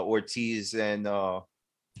with Ortiz and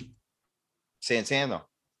Santana.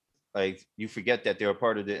 Like you forget that they're a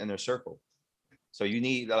part of the inner circle. So you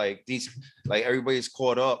need like these, like everybody's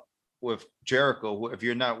caught up with Jericho. If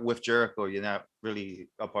you're not with Jericho, you're not really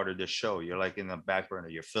a part of this show. You're like in the back burner.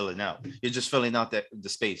 You're filling out. You're just filling out the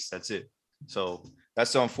space. That's it. So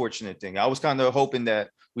that's the unfortunate thing. I was kind of hoping that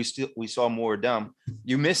we saw more of them.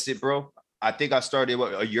 You missed it, bro. I think I started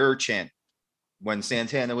a your chant when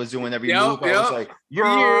Santana was doing every move. I was like,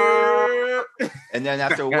 yeah. And then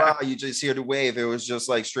after a while, you just hear the wave. It was just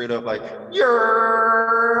like straight up like,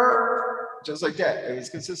 yeah. Just like that. It was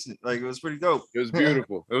consistent. Like it was pretty dope. It was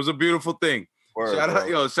beautiful. It was a beautiful thing. Word,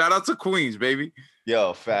 shout out to Queens, baby.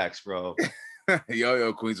 Yo, facts, bro.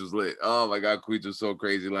 yo, Queens was lit. Oh my God, Queens was so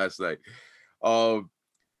crazy last night. Yeah,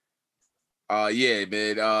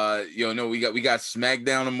 man. No, we got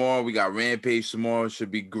SmackDown tomorrow. We got Rampage tomorrow. Should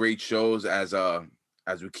be great shows as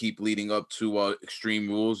we keep leading up to Extreme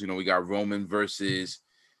Rules. You know, we got Roman versus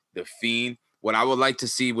The Fiend. What I would like to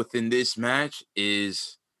see within this match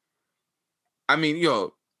is, I mean,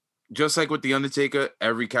 just like with The Undertaker,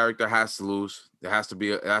 every character has to lose. There has to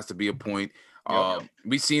be a point.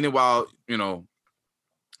 We've seen it while,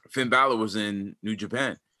 Finn Balor was in New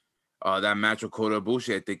Japan. That match with Kota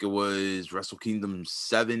Ibushi, I think it was Wrestle Kingdom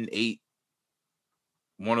 7, 8.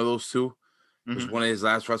 One of those two. It was one of his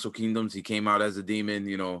last Wrestle Kingdoms. He came out as a demon,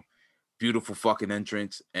 beautiful fucking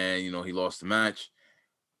entrance. And, he lost the match.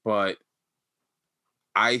 But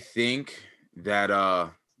I think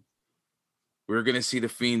that we're going to see The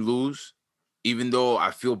Fiend lose. Even though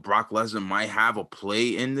I feel Brock Lesnar might have a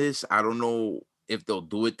play in this. I don't know if they'll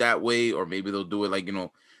do it that way. Or maybe they'll do it like,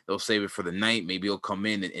 they'll save it for the night. Maybe he'll come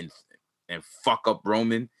in and fuck up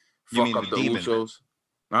Roman, fuck up the Usos.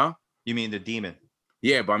 Huh? You mean the demon?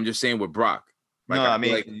 Yeah, but I'm just saying with Brock. Like, no, I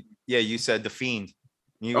mean, yeah, you said the Fiend.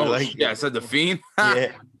 You were I said the Fiend.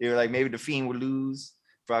 Yeah, you were like, maybe the Fiend would lose.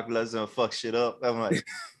 Brock Lesnar fuck shit up. I'm like, I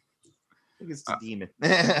think it's the demon.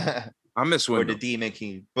 I miss Wyndham. Or the Demon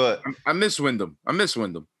King, but I miss Wyndham.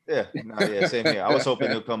 Yeah, same here. I was hoping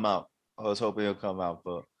he'll come out. But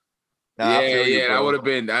that would have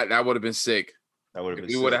been that would have been sick. That would have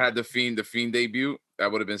been. We would have had the Fiend debut.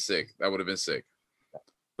 That would have been sick.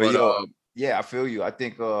 But yeah, I feel you. I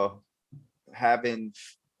think having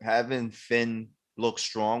Finn look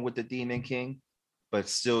strong with the Demon King, but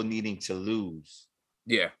still needing to lose,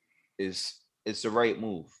 it's the right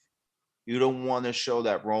move. You don't want to show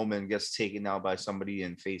that Roman gets taken out by somebody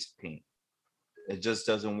in face paint. It just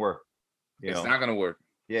doesn't work. It's not gonna work.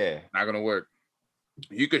 Yeah, not gonna work.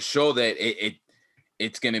 You could show that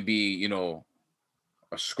it's gonna be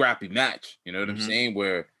a scrappy match. You know what I'm saying?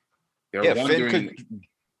 Where they're wondering. Finn could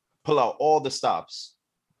pull out all the stops,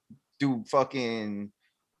 do fucking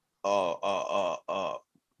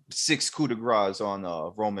 6 coup de grace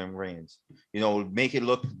on Roman Reigns. Make it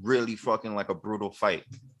look really fucking like a brutal fight.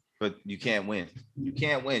 But you can't win. You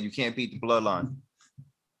can't beat the Bloodline.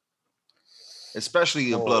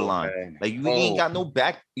 Especially the Bloodline. Man. Like you ain't got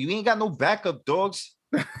no backup, dogs.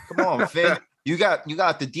 Come on, Finn. You got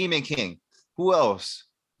the Demon King. Who else?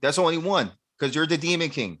 That's only one, because you're the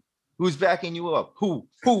Demon King. Who's backing you up? Who?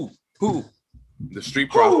 The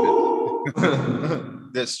Street Profits.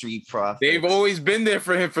 The Street Profits. They've always been there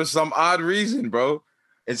for him for some odd reason, bro.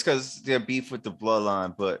 It's because they're beef with the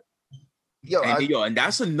Bloodline, but and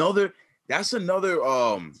that's another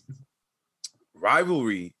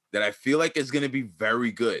rivalry that I feel like is going to be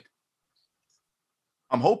very good.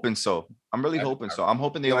 I'm hoping so. I'm really hoping so. I'm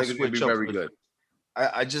hoping they don't switch up. Very good.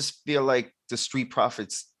 I just feel like the Street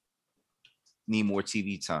Profits need more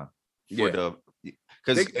TV time because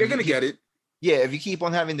they're going to get it. Yeah, if you keep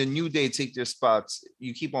on having the New Day take their spots,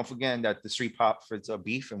 you keep on forgetting that the Street Profits are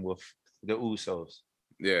beefing with the Usos.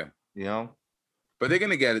 Yeah, But they're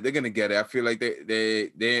gonna get it. I feel like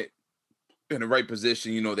they're in the right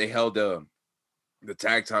position. They held the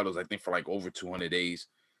tag titles, I think, for like over 200 days.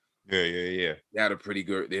 Yeah. They had a pretty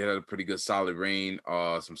good solid reign.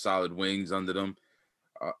 Some solid wings under them.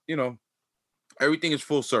 Everything is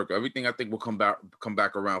full circle. Everything I think will come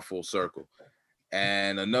back around full circle.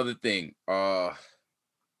 And another thing,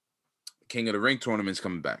 King of the Ring tournament's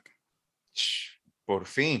coming back. Por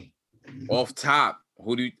fin. Off top,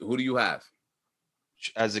 who do you have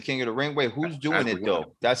As the King of the Ring? Wait, who's doing it winner.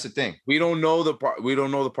 though? That's the thing. We don't know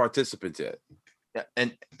the participants yet.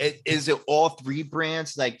 And is it all three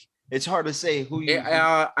brands? Like, it's hard to say who you.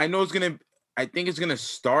 I know it's gonna. I think it's gonna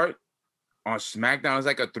start on SmackDown. It's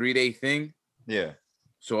like a 3-day thing. Yeah.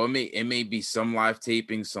 So it may be some live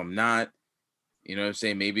taping, some not. You know what I'm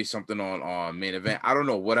saying? Maybe something on main event. I don't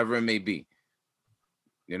know. Whatever it may be.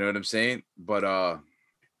 You know what I'm saying? But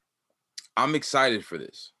I'm excited for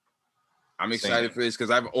this. I'm excited for this because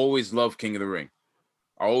I've always loved King of the Ring.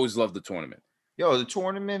 I always loved the tournament. Yo, the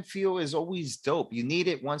tournament feel is always dope. You need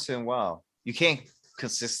it once in a while. You can't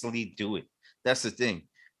consistently do it. That's the thing.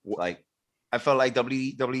 Like, I felt like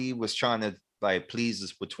WWE was trying to like please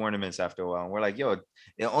us with tournaments after a while. And we're like, yo,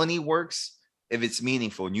 it only works if it's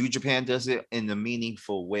meaningful. New Japan does it in a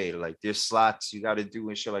meaningful way. Like, there's slots you got to do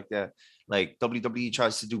and shit like that. Like, WWE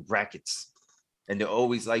tries to do brackets, and they're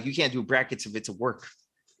always like, you can't do brackets if it's a work.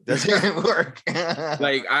 Doesn't work.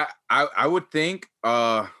 Like, I would think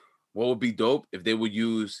what would be dope if they would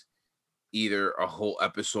use either a whole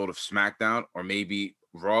episode of SmackDown or maybe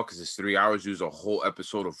Raw, because it's 3 hours, use a whole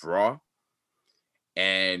episode of Raw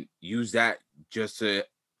and use that just to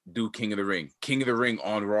do King of the Ring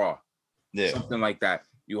on Raw. Yeah. Something like that.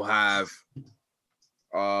 You'll have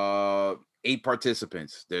 8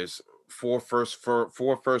 participants. There's four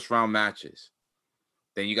first round matches.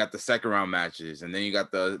 Then you got the second round matches, and then you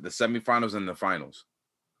got the semifinals and the finals.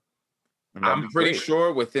 I'm pretty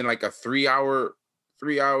sure within like a 3 hours,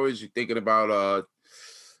 you're thinking about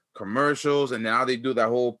commercials, and now they do that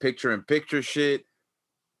whole picture-in-picture shit.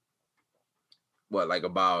 What, like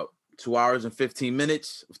about 2 hours and 15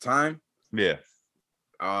 minutes of time? Yeah.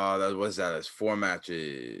 That was that. That's 4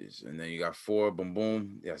 matches, and then you got 4. Boom,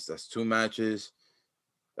 boom. Yes, that's 2 matches.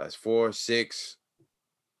 That's 4, 6,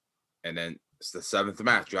 and then it's the 7th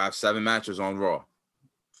match. You have 7 matches on Raw.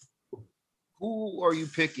 Who are you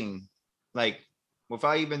picking? Like,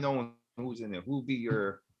 without even knowing who's in there, who would be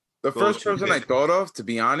your? The first person I thought of, to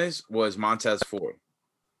be honest, was Montez Ford.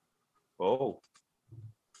 Oh,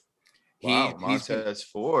 wow, Montez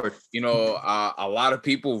Ford. You know, a lot of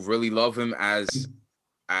people really love him as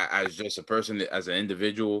just a person, as an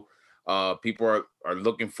individual. People are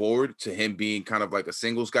looking forward to him being kind of like a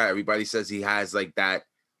singles guy. Everybody says he has like that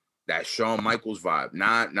Shawn Michaels vibe,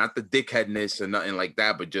 not the dickheadness or nothing like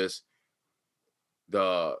that, but just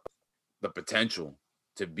the potential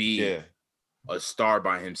to be a star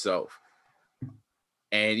by himself.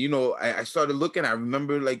 And you know, I started looking. I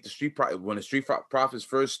remember like when the Street Profits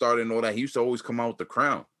first started and all that. He used to always come out with the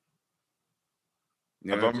crown.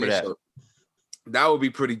 You know, I remember that. So that would be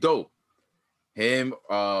pretty dope. Him,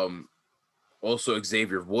 also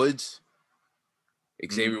Xavier Woods.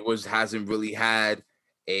 Xavier Woods hasn't really had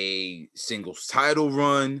a singles title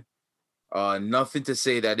run. Nothing to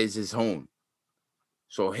say that is his home.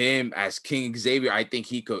 So him as King Xavier, I think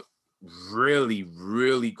he could really,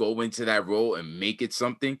 really go into that role and make it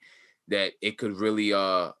something that it could really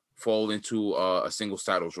fall into a singles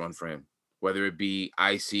titles run for him, whether it be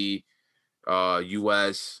IC,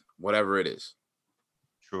 US, whatever it is.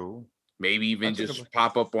 True. Maybe even just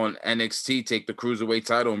pop up on NXT, take the Cruiserweight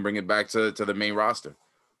title and bring it back to the main roster.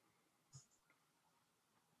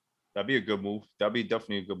 That'd be a good move. That'd be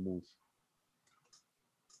definitely a good move.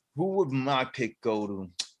 Who would my pick go to?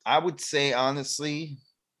 I would say, honestly,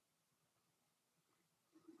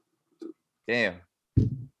 damn.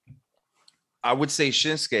 I would say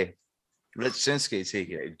Shinsuke. Let Shinsuke take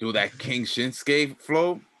it. Do that King Shinsuke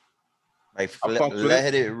flow. Like,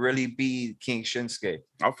 let it really be King Shinsuke.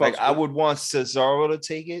 Like, I would want Cesaro to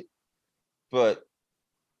take it, but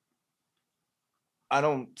I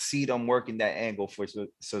don't see them working that angle for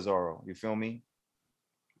Cesaro. You feel me?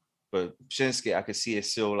 But Shinsuke, I could see it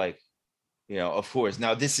still, like, you know, of course.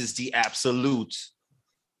 Now, this is the absolute,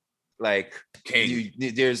 like, king.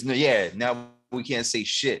 There's no, yeah, now we can't say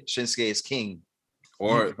shit. Shinsuke is king.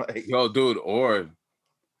 Or, like, yo, dude, or,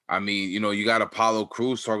 I mean, you know, you got Apollo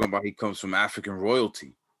Crews talking about he comes from African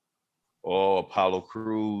royalty. Oh, Apollo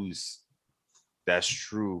Crews. That's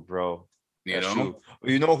true, bro. You That's know? true.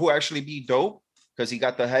 You know who actually be dope? Because he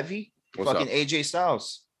got the heavy? What's fucking up? AJ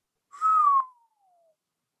Styles.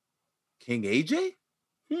 King AJ?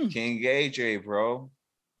 King AJ, bro.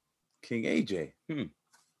 King AJ.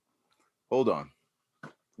 Hold on.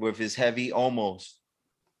 With his heavy almost.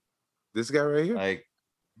 This guy right here? Like,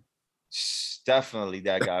 definitely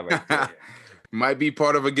that guy right there. Might be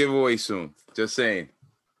part of a giveaway soon. Just saying.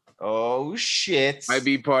 Oh, shit. Might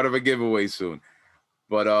be part of a giveaway soon.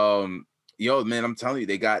 But yo, man, I'm telling you,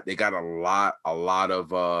 they got a lot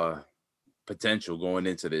of potential going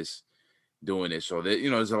into this, doing it. So that,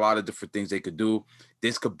 there's a lot of different things they could do.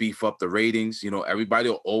 This could beef up the ratings. Everybody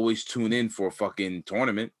will always tune in for a fucking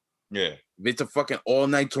tournament. Yeah. If it's a fucking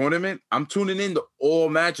all-night tournament, I'm tuning in to all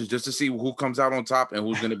matches just to see who comes out on top and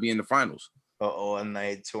who's going to be in the finals.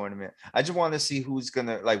 All-night tournament. I just want to see who's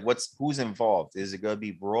gonna who's involved. Is it gonna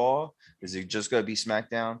be Raw? Is it just gonna be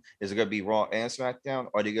SmackDown? Is it gonna be Raw and SmackDown?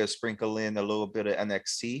 Or are they gonna sprinkle in a little bit of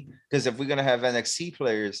NXT? Because if we're gonna have NXT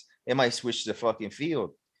players, it might switch the fucking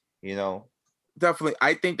field. Definitely.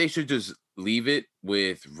 I think they should just leave it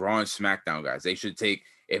with Raw and SmackDown guys. They should take,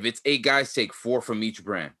 if it's 8 guys, take 4 from each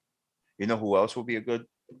brand. You know who else will be a good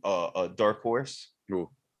dark horse?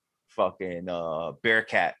 Who? Fucking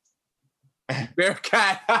Bearcat.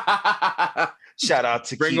 Bearcat. Shout out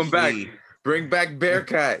to Bring Keith him back. Lee. Bring back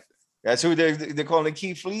Bearcat. That's who they're calling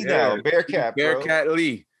Keith Lee now. Bearcat, bro. Bearcat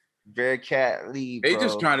Lee. Bearcat Lee, bro. They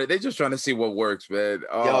just trying to see what works, man.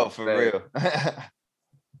 Yo, for real.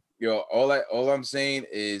 Yo, all I'm saying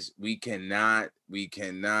is we cannot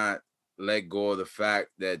let go of the fact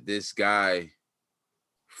that this guy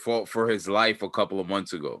fought for his life a couple of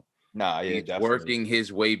months ago. Nah, yeah, he's definitely working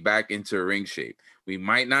his way back into ring shape. We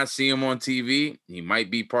might not see him on TV. He might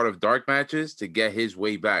be part of dark matches to get his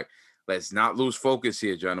way back. Let's not lose focus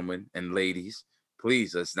here, gentlemen and ladies.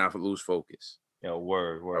 Please, let's not lose focus. Yo,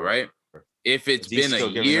 word. All right. If it's He's been still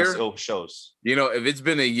a giving year, us ill shows. if it's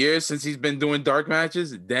been a year since he's been doing dark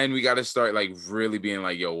matches, then we got to start really being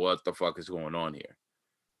like, yo, what the fuck is going on here?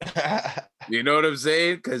 You know what I'm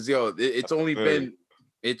saying? Because it's only been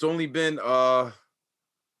I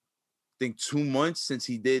think 2 months since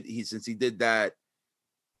he did that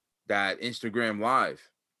Instagram live.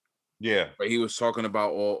 Yeah. Where he was talking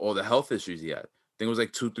about all the health issues he had. I think it was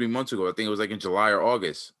 2-3 months ago. I think it was in July or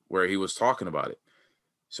August where he was talking about it.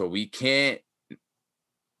 So we can't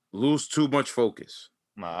lose too much focus.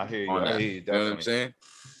 Nah, I hear you. I hear you know what I'm saying?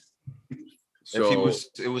 So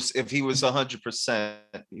if he was 100%,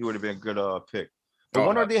 he would have been a good pick. But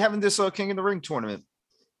when are they having this King of the Ring tournament?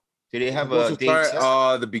 Do they have a date?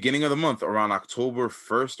 The beginning of the month, around October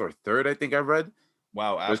 1st or 3rd, I think I read.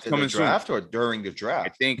 Wow, after the draft or during the draft? I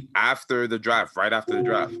think after the draft, right after the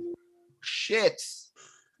draft. Shit.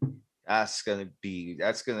 That's gonna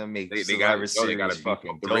make they gotta fucking up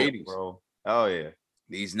the ratings, bro. Oh yeah.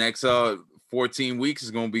 These next 14 weeks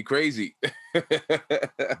is gonna be crazy.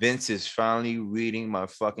 Vince is finally reading my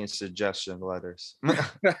fucking suggestion letters.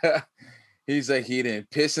 He's like, he didn't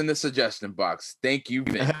piss in the suggestion box. Thank you,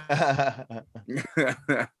 Vince.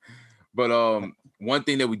 But one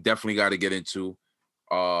thing that we definitely got to get into,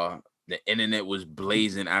 the internet was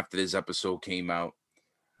blazing after this episode came out.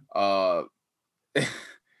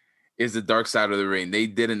 Is the Dark Side of the Ring. They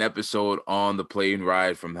did an episode on the plane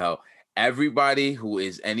ride from hell. Everybody who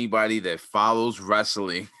is anybody that follows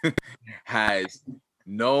wrestling has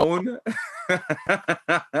known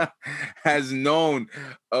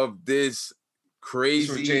of this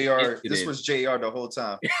crazy. This was JR the whole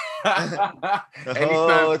time.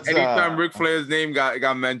 Anytime Ric Flair's name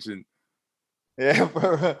got mentioned. Yeah,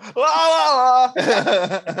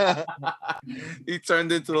 he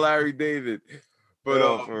turned into Larry David.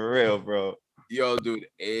 But for real, bro. Yo, dude,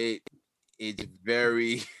 it's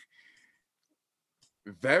very,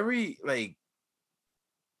 very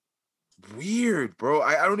weird, bro.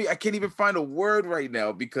 I can't even find a word right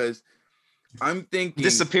now because I'm thinking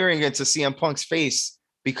disappearing into CM Punk's face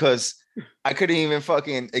because I couldn't even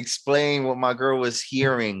fucking explain what my girl was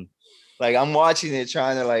hearing. I'm watching it,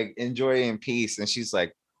 trying to enjoy it in peace, and she's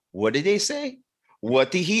like, "What did they say?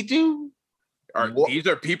 What did he do? These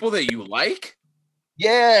are people that you like?"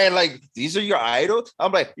 Yeah, these are your idols.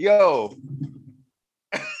 I'm like, yo,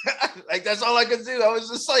 that's all I could do. I was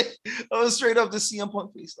just I was straight up to CM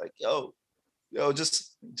Punk face, yo,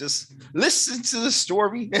 just listen to the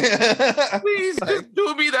story. Please just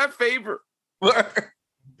do me that favor.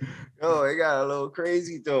 Yo, it got a little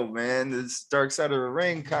crazy though, man. This Dark Side of the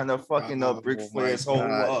Ring kind of fucking up Ric Flair's whole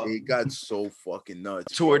it got so fucking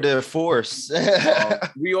nuts. Tour de force.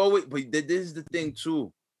 But this is the thing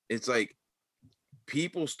too. It's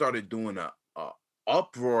people started doing a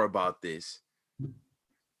uproar about this,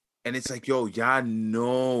 and it's yo, y'all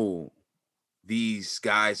know these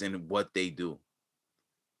guys and what they do.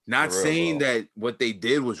 Not saying that what they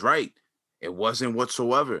did was right. It wasn't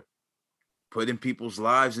whatsoever. Putting people's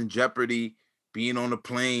lives in jeopardy, being on a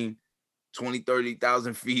plane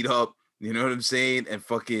 20,000-30,000 feet up, you know what I'm saying? And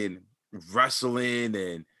fucking wrestling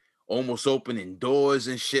and almost opening doors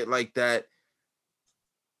and shit like that.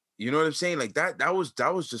 You know what I'm saying? That was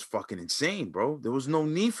just fucking insane, bro. There was no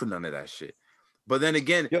need for none of that shit. But then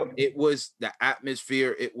again, It was the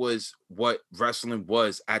atmosphere. It was what wrestling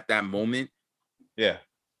was at that moment. Yeah.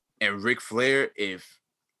 And Ric Flair, if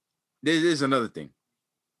there's another thing,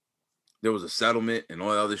 there was a settlement and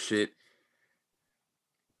all that other shit.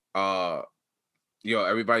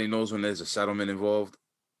 Everybody knows when there's a settlement involved.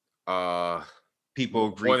 People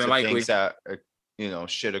agree to things that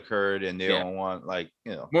shit occurred, and they don't want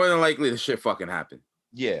more than likely the shit fucking happened.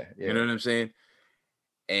 Yeah. You know what I'm saying?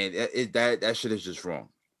 And that shit is just wrong.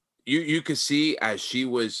 You could see as she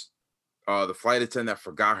was the flight attendant, I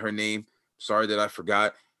forgot her name. Sorry that I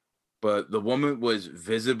forgot, but the woman was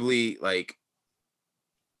visibly like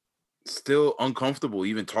still uncomfortable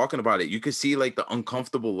even talking about it. You could see like the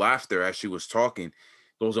uncomfortable laughter as she was talking,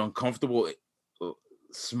 those uncomfortable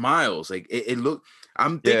smiles. Like it looked,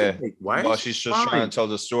 I'm thinking, like, why is she's smiling? Just trying to tell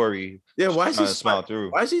the story. Yeah, why is she smile through?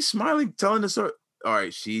 Why is she smiling telling the story? All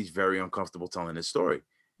right, she's very uncomfortable telling the story.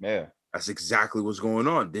 Yeah, that's exactly what's going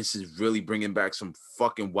on. This is really bringing back some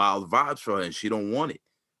fucking wild vibes for her, and she don't want it.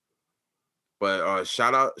 But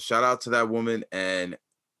shout out to that woman and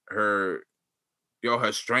her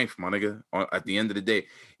strength, my nigga. At the end of the day,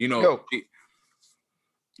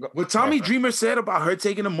 what Tommy Dreamer said about her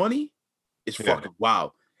taking the money is fucking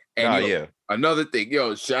wild. And another thing,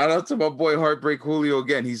 shout out to my boy Heartbreak Julio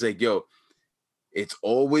again. He's like, it's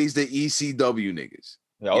always the ECW niggas.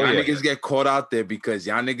 Niggas get caught out there because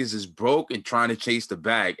y'all niggas is broke and trying to chase the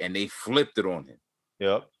bag, and they flipped it on him.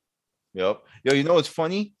 Yep. Yo, it's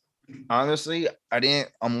funny. Honestly,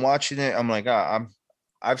 I'm watching it. I'm like,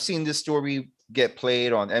 I've seen this story get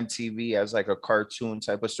played on MTV as like a cartoon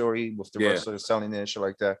type of story with the wrestlers selling it and shit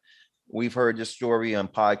like that. We've heard this story on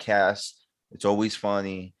podcasts. It's always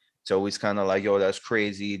funny. It's always kind of like, that's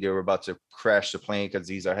crazy. They were about to crash the plane because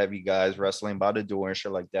these are heavy guys wrestling by the door and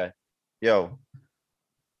shit like that.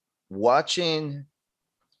 Watching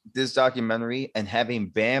this documentary and having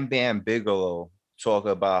Bam Bam Bigelow talk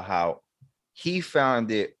about how he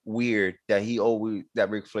found it weird that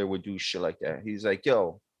Ric Flair would do shit like that. He's like,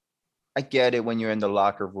 I get it when you're in the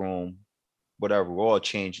locker room, whatever, we're all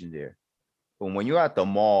changing there. But when you're at the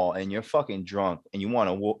mall and you're fucking drunk and you want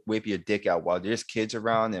to whip your dick out while there's kids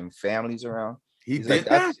around and families around, he's did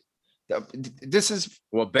like, that? This is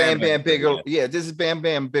Bam Bam Bigelow. Yeah, this is Bam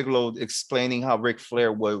Bam Bigelow explaining how Ric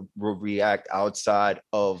Flair would react outside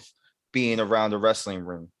of being around the wrestling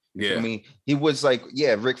ring. I mean, he was like,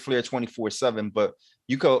 Ric Flair 24/7, but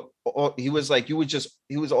he was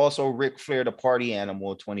also Ric Flair the party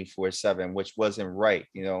animal 24/7, which wasn't right,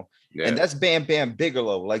 and that's Bam Bam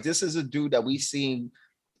Bigelow. Like, this is a dude that we seen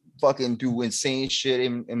fucking do insane shit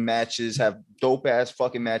in matches, have dope ass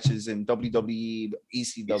fucking matches in WWE,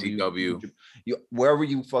 ECW. Wherever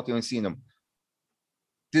you fucking seen him.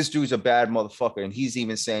 This dude's a bad motherfucker, and he's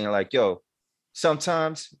even saying like,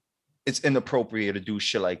 sometimes it's inappropriate to do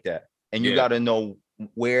shit like that, and you got to know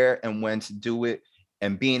where and when to do it.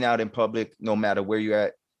 And being out in public, no matter where you're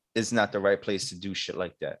at, is not the right place to do shit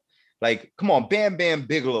like that. Like, come on, Bam Bam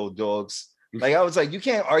Bigelow, dogs. Like, I was like, you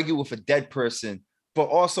can't argue with a dead person, but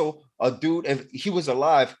also a dude, if he was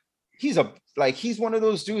alive, he's one of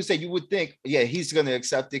those dudes that you would think, he's gonna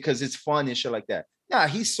accept it because it's fun and shit like that. Nah,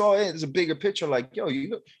 he saw it as a bigger picture. Like,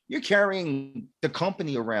 you're carrying the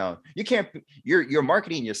company around. You're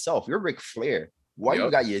marketing yourself. You're Ric Flair. Why you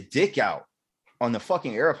got your dick out on the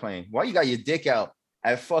fucking airplane? Why you got your dick out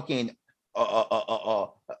at fucking a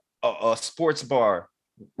sports bar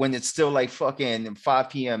when it's still like fucking 5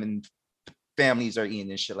 p.m. and families are eating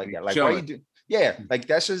and shit like that? Like, why you do? Yeah, like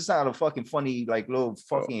that's just not a fucking funny like little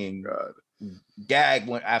fucking gag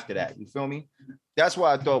went after that. You feel me? That's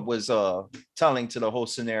what I thought was telling to the whole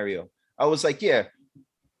scenario. I was like, the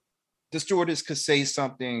stewardess could say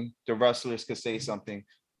something, the wrestlers could say something.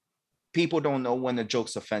 People don't know when the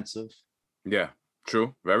joke's offensive. Yeah,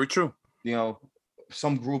 true. Very true.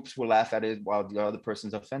 Some groups will laugh at it while the other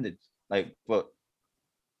person's offended. Like, but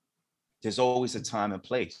there's always a time and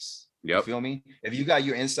place. You feel me? If you got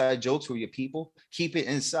your inside jokes with your people, keep it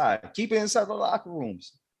inside. Keep it inside the locker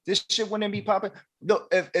rooms. This shit wouldn't be popping. No,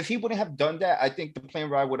 if he wouldn't have done that, I think the plane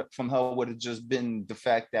ride from hell would have just been the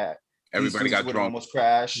fact that everybody got drunk, almost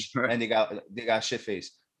crashed, and they got shit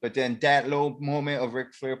faced. But then that little moment of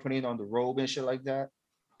Ric Flair putting on the robe and shit like that,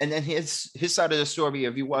 and then his side of the story.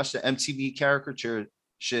 If you watch the MTV caricature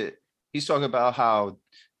shit, he's talking about how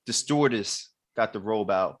the stewardess got the robe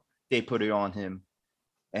out, they put it on him,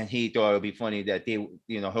 and he thought it would be funny that he'll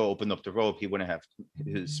open up the robe, he wouldn't have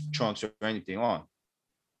his trunks or anything on.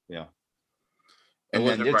 And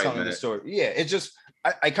then they're telling the story. It just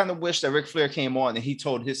I kind of wish that Ric Flair came on and he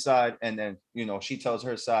told his side, and then she tells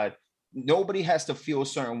her side. Nobody has to feel a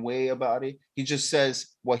certain way about it. He just says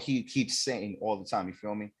what he keeps saying all the time. You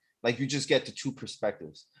feel me? Like, you just get the two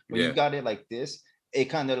perspectives. When you got it like this, it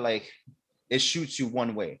kind of like it shoots you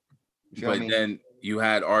one way. You feel But me? then you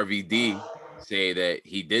had RVD say that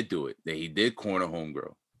he did do it, that he did corner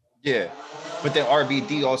homegirl. Yeah, but then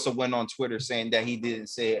RVD also went on Twitter saying that he didn't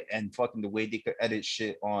say it, and fucking the way they could edit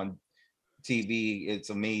shit on TV,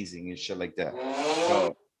 it's amazing and shit like that.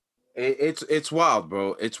 So it's wild,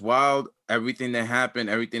 bro. It's wild. Everything that happened,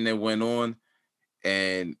 everything that went on,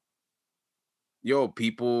 and yo,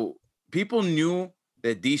 people knew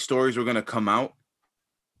that these stories were gonna come out,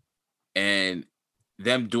 and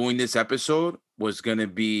them doing this episode was gonna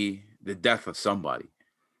be the death of somebody.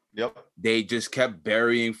 Yep. They just kept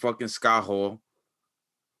burying fucking Scott Hall.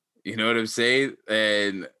 You know what I'm saying?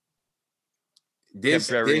 And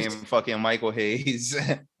this fucking Michael Hayes.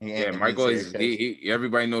 Yeah, Michael is.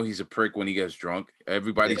 Everybody know he's a prick when he gets drunk.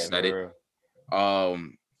 Everybody said it.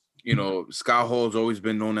 You know, Scott Hall's always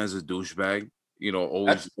been known as a douchebag. You know,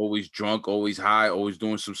 always drunk, always high, always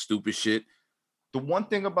doing some stupid shit. The one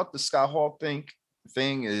thing about the Scott Hall thing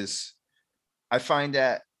is, I find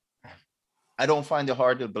that I don't find it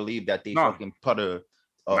hard to believe that they fucking put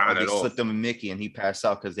they slipped him a Mickey and he passed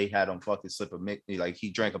out because they had him fucking slip a Mickey, like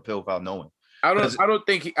he drank a pill without knowing. I don't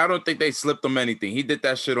think they slipped him anything. He did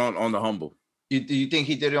that shit on the humble. You think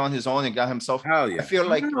he did it on his own and got himself? Hell yeah. I feel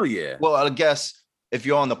like, hell yeah. Well, I guess if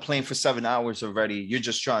you're on the plane for 7 hours already, you're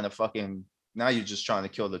just trying to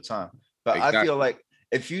kill the time. But exactly. I feel like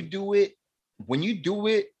if you do it, when you do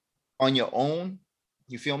it on your own,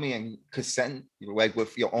 you feel me, and consent, like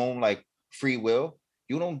with your own like free will,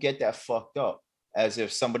 you don't get that fucked up as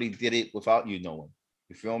if somebody did it without you knowing.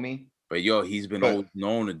 You feel me? But yo, he's been always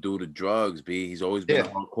known to do the drugs, B. He's always been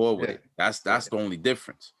hardcore with it. That's the only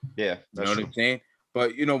difference. Yeah. You know what I'm saying?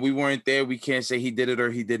 But you know, we weren't there. We can't say he did it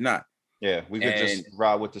or he did not. Yeah, we could just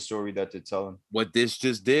ride with the story that they're telling. What this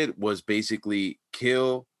just did was basically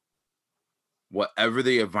kill whatever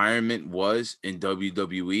the environment was in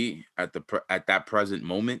WWE at that present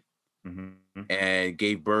moment, and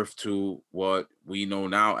gave birth to what we know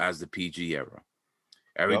now as the PG era.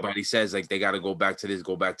 Everybody says like they got to go back to this,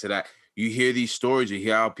 go back to that. You hear these stories, you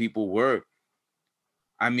hear how people work.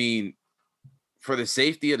 I mean, for the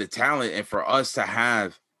safety of the talent and for us to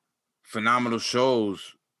have phenomenal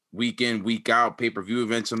shows week in, week out, pay-per-view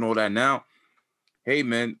events and all that now, hey,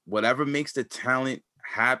 man, whatever makes the talent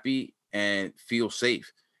happy and feel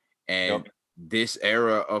safe. And this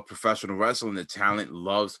era of professional wrestling, the talent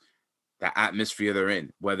loves the atmosphere they're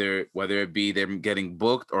in, whether it be them getting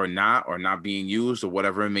booked or not being used or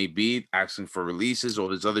whatever it may be, asking for releases or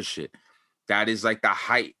this other shit. That is like the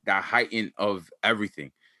heighten of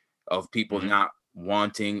everything, of people not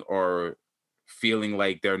wanting or feeling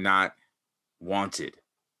like they're not wanted.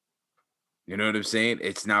 You know what I'm saying?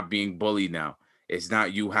 It's not being bullied now. It's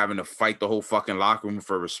not you having to fight the whole fucking locker room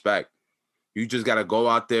for respect. You just got to go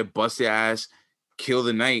out there, bust your ass, kill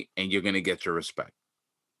the night, and you're going to get your respect.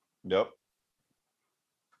 Yep.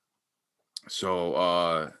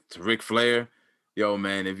 So to Ric Flair, yo,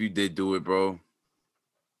 man, if you did do it, bro,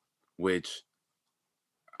 which,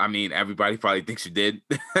 I mean, everybody probably thinks you did.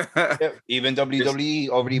 Even WWE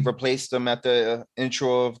already replaced them at the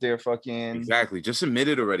intro of their fucking... Exactly. Just admit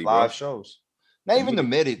it already, live shows. Not even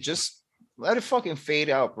admit it. Just let it fucking fade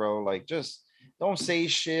out, bro. Like, just... don't say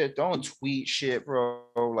shit. Don't tweet shit, bro.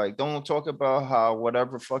 Like, don't talk about how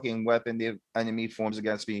whatever fucking weapon the enemy forms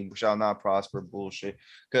against me shall not prosper bullshit.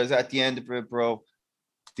 Because at the end of it, bro,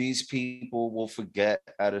 these people will forget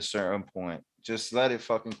at a certain point. Just let it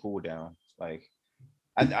fucking cool down. Like,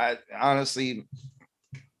 I honestly,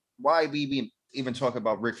 why we even talk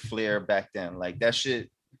about Ric Flair back then? Like, that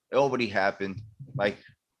shit, it already happened. Like,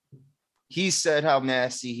 he said how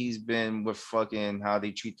nasty he's been with fucking how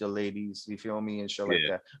they treat the ladies, you feel me, and shit like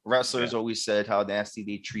that. Wrestlers always said how nasty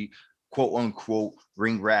they treat quote unquote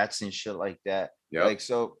ring rats and shit like that. Like,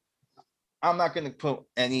 so I'm not gonna put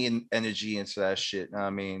any energy into that shit.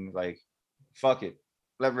 I mean, like, fuck it.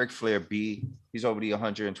 Let Ric Flair be. He's already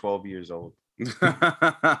 112 years old.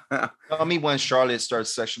 Tell me when Charlotte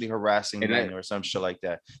starts sexually harassing men or some shit like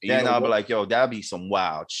that. Then I'll be like, yo, that'd be some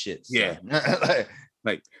wild shit. Yeah.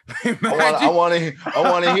 Like, I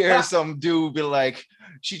want to hear some dude be like,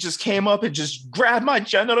 she just came up and just grabbed my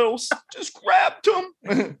genitals, just grabbed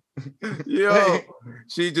them. Yo,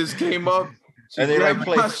 she just came up, and they like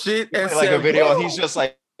play shit and like said, a video. whoa. And he's just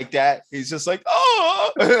like that. He's just like,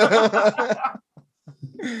 oh.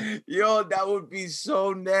 Yo, that would be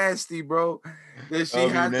so nasty, bro. That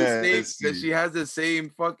she has the same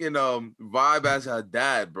fucking vibe as her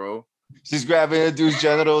dad, bro. She's grabbing a dude's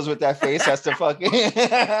genitals with that face. That's the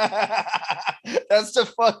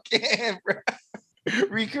fucking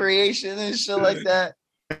recreation and shit like that.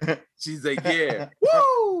 She's like, yeah,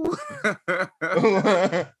 woo!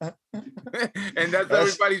 And that's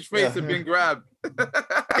everybody's face have been grabbed.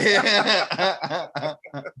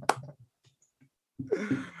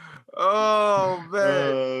 Oh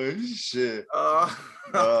man! Oh shit!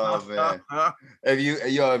 Oh man!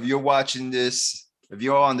 If you're watching this, if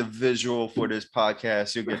you're on the visual for this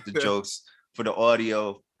podcast, you'll get the jokes. For the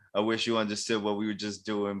audio, I wish you understood what we were just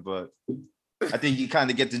doing, but I think you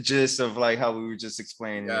kind of get the gist of like how we were just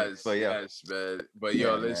explaining it. But yes, man. But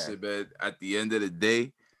yo, listen, man. At the end of the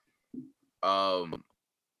day,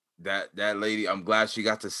 that lady, I'm glad she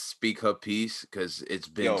got to speak her piece because it's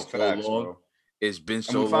been so long. Bro. It's been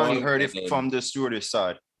so long. We finally heard it from the stewardess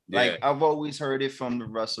side. Like I've always heard it from the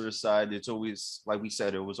wrestler side. It's always, like we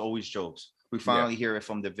said, it was always jokes. We finally hear it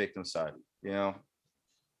from the victim side. You know.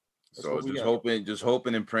 So just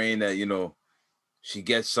hoping and praying that, you know, she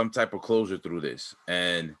gets some type of closure through this.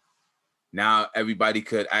 And now everybody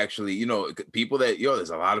could actually, you know, people that,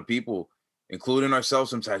 there's a lot of people, including ourselves,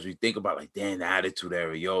 sometimes we think about like, damn, the attitude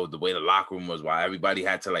era, the way the locker room was, why everybody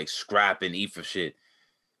had to like scrap and eat for shit.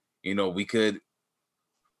 You know, we could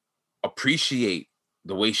appreciate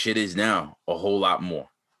the way shit is now a whole lot more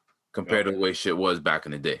compared to the way shit was back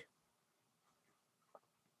in the day.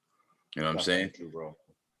 You know what I'm saying? True, bro.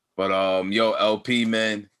 But LP,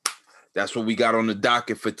 man, that's what we got on the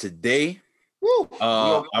docket for today. Woo!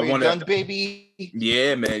 I want to, baby.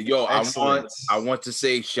 Yeah, man. I want to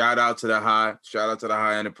say shout out to the High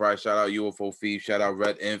Enterprise, shout out UFO Feed, shout out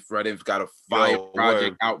Red Inf. Red Inf's got a fire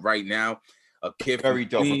project out right now. A kid very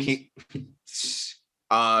dope. A kid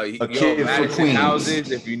for Queens.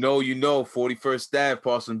 Houses, if you know, 41st Staff,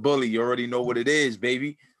 Parson Bully. You already know what it is,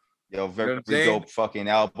 baby. Very dope fucking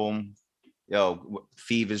album.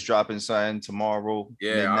 Feeve is dropping something tomorrow,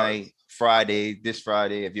 midnight, this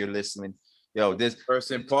Friday, if you're listening. This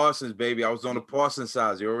person Parsons, baby. I was on the Parsons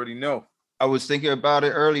side. You already know. I was thinking about it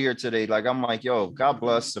earlier today. Like, I'm like, God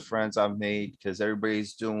bless the friends I've made because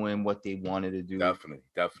everybody's doing what they wanted to do. Definitely.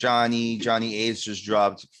 Johnny Ace just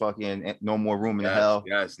dropped fucking No More Room in Hell.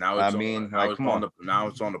 Yes, now it's now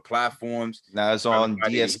it's on the platforms. Now it's on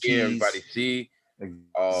DSPs. Everybody see.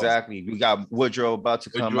 Exactly. We got Woodrow about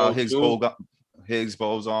to come out. Higgs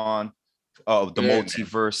Boson. The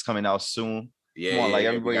multiverse coming out soon. Yeah, come on, like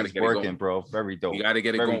everybody's working, bro. Very dope. We gotta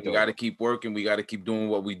get it going. Dope. We gotta keep working. We gotta keep doing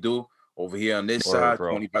what we do over here on this side.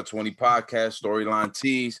 Bro. 20 by 20 podcast, Storyline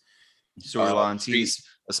Tees. Storyline Tees,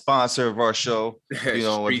 a sponsor of our show. You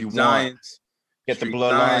know, if you Giants, want, get the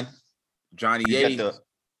bloodline. Johnny Yates.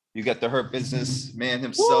 You got the Hurt Business man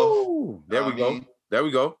himself. Woo! There we go. There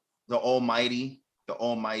we go. The Almighty.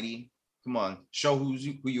 Come on, show who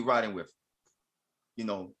you riding with. You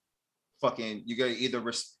know, fucking, you gotta either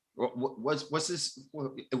what's this?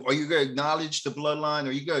 Are you gonna acknowledge the bloodline?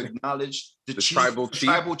 Are you gonna acknowledge the chief, tribal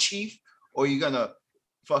chief? Or are you gonna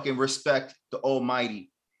fucking respect the Almighty?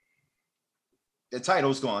 The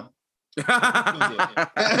title's gone. The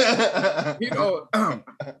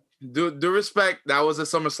respect. That was a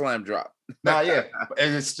SummerSlam drop.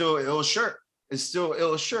 And it's still ill shirt.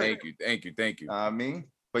 Thank you.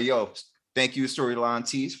 But thank you, Storyline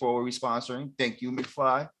Tees, for always sponsoring. Thank you,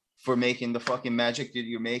 McFly, for making the fucking magic that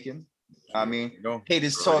you're making.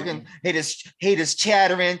 Haters talking, haters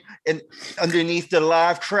chattering, and underneath the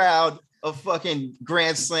live crowd of fucking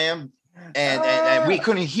Grand Slam, and we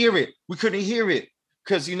couldn't hear it.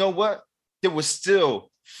 Because you know what? They were still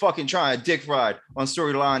fucking trying to dick ride on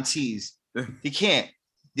Storyline Tees. They can't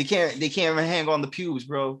even hang on the pubes,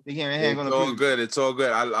 bro. They can't hang on the pubes. It's all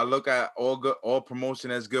good. I look at all promotion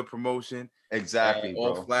as good promotion. Exactly,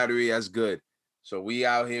 all bro. Flattery as good. So we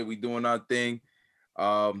out here, we doing our thing.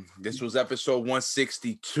 This was episode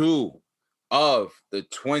 162 of the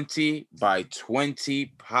 20 by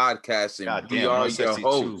 20 podcast. And we are your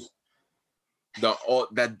hosts.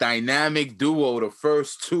 The dynamic duo, the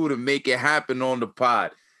first two to make it happen on the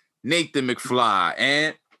pod. Nathan McFly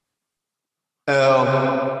and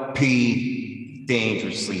LP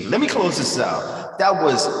Dangerously. Let me close this out. That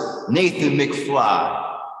was Nathan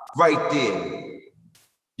McFly right there.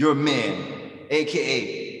 Your man,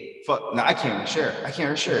 aka I can't share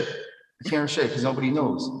it because nobody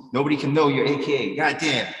knows. Nobody can know your aka.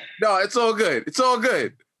 Goddamn. No, it's all good.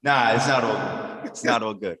 Nah, it's not all good. It's not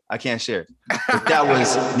all good. I can't share it. But that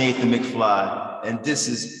was Nathan McFly, and this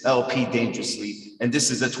is LP Dangerously, and this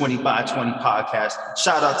is a 20 by 20 podcast.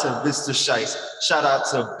 Shout out to Mr. Shice. Shout out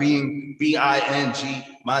to Bing, B-I-N-G,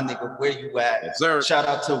 my nigga, where you at? Yes, sir. Shout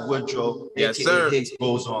out to Woodrow, yes, aka sir. Higgs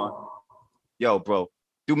Boson. Yo, bro,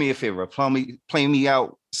 do me a favor. Play me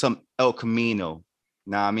out some El Camino.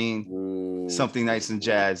 Nah, I mean, ooh, something nice and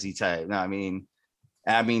jazzy type. Nah, I mean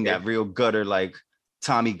that real gutter, like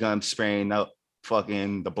Tommy gun spraying up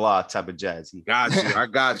fucking the block type of jazzy. Got you. I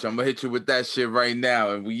got you. I'm gonna hit you with that shit right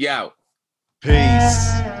now, and we out.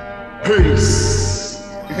 Peace.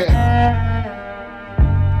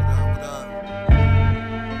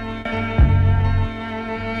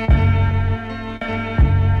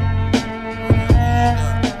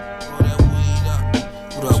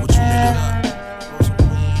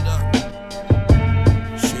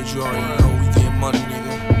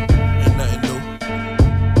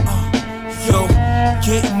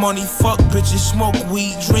 Get money, fuck bitches, smoke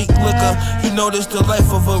weed, drink liquor. You know this the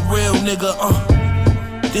life of a real nigga,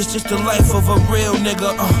 This just the life of a real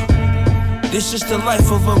nigga, This just the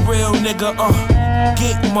life of a real nigga,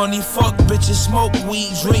 Get money, fuck bitches, smoke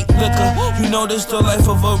weed, drink liquor. You know this the life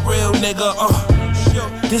of a real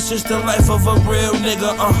nigga, This just the life of a real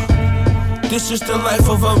nigga, This is the life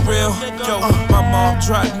of a real. My mom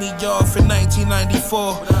dropped me off in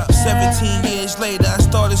 1994. 17 years later, I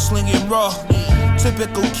started slinging raw.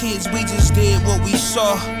 Typical kids, we just did what we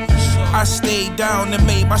saw. I stayed down and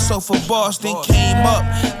made myself a boss, then came up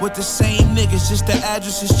with the same niggas, just the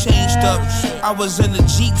addresses changed up. I was in the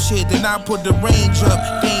Jeep shit, then I put the range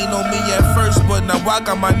up. They ain't know me at first, but now I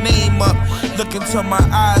got my name up. Look into my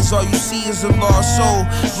eyes, all you see is a lost soul.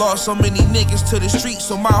 Lost so many niggas to the streets,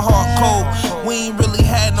 so my heart cold. We ain't really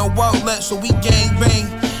had no outlet, so we gang bang.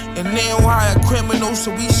 And they don't hire criminals,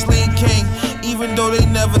 so we sling king. Even though they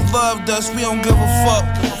never loved us, we don't give a fuck.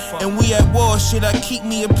 And we at war, shit, I keep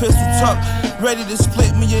me a pistol tucked. Ready to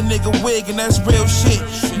split me a nigga wig, and that's real shit.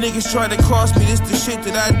 Niggas try to cross me, this the shit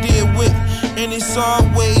that I deal with. And it's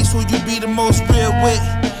always who you be the most real with.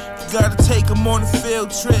 You gotta take them on a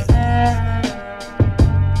field trip.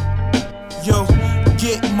 Yo,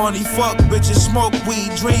 get money, fuck bitches, smoke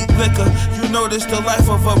weed, drink liquor. You know this the life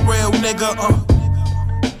of a real nigga,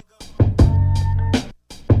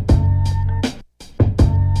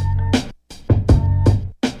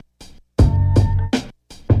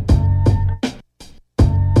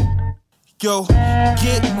 Yo,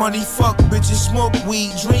 get money, fuck bitches, smoke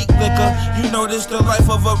weed, drink liquor. You know this the life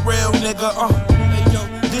of a real nigga, Hey yo,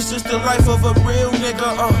 this is the life of a real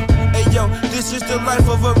nigga, Hey yo, this is the life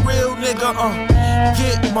of a real nigga,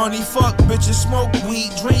 Get money, fuck bitches, smoke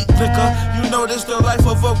weed, drink liquor. You know this the life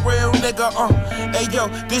of a real nigga, Hey yo,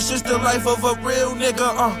 this is the life of a real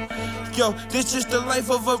nigga, Yo, this is the life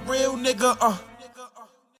of a real nigga,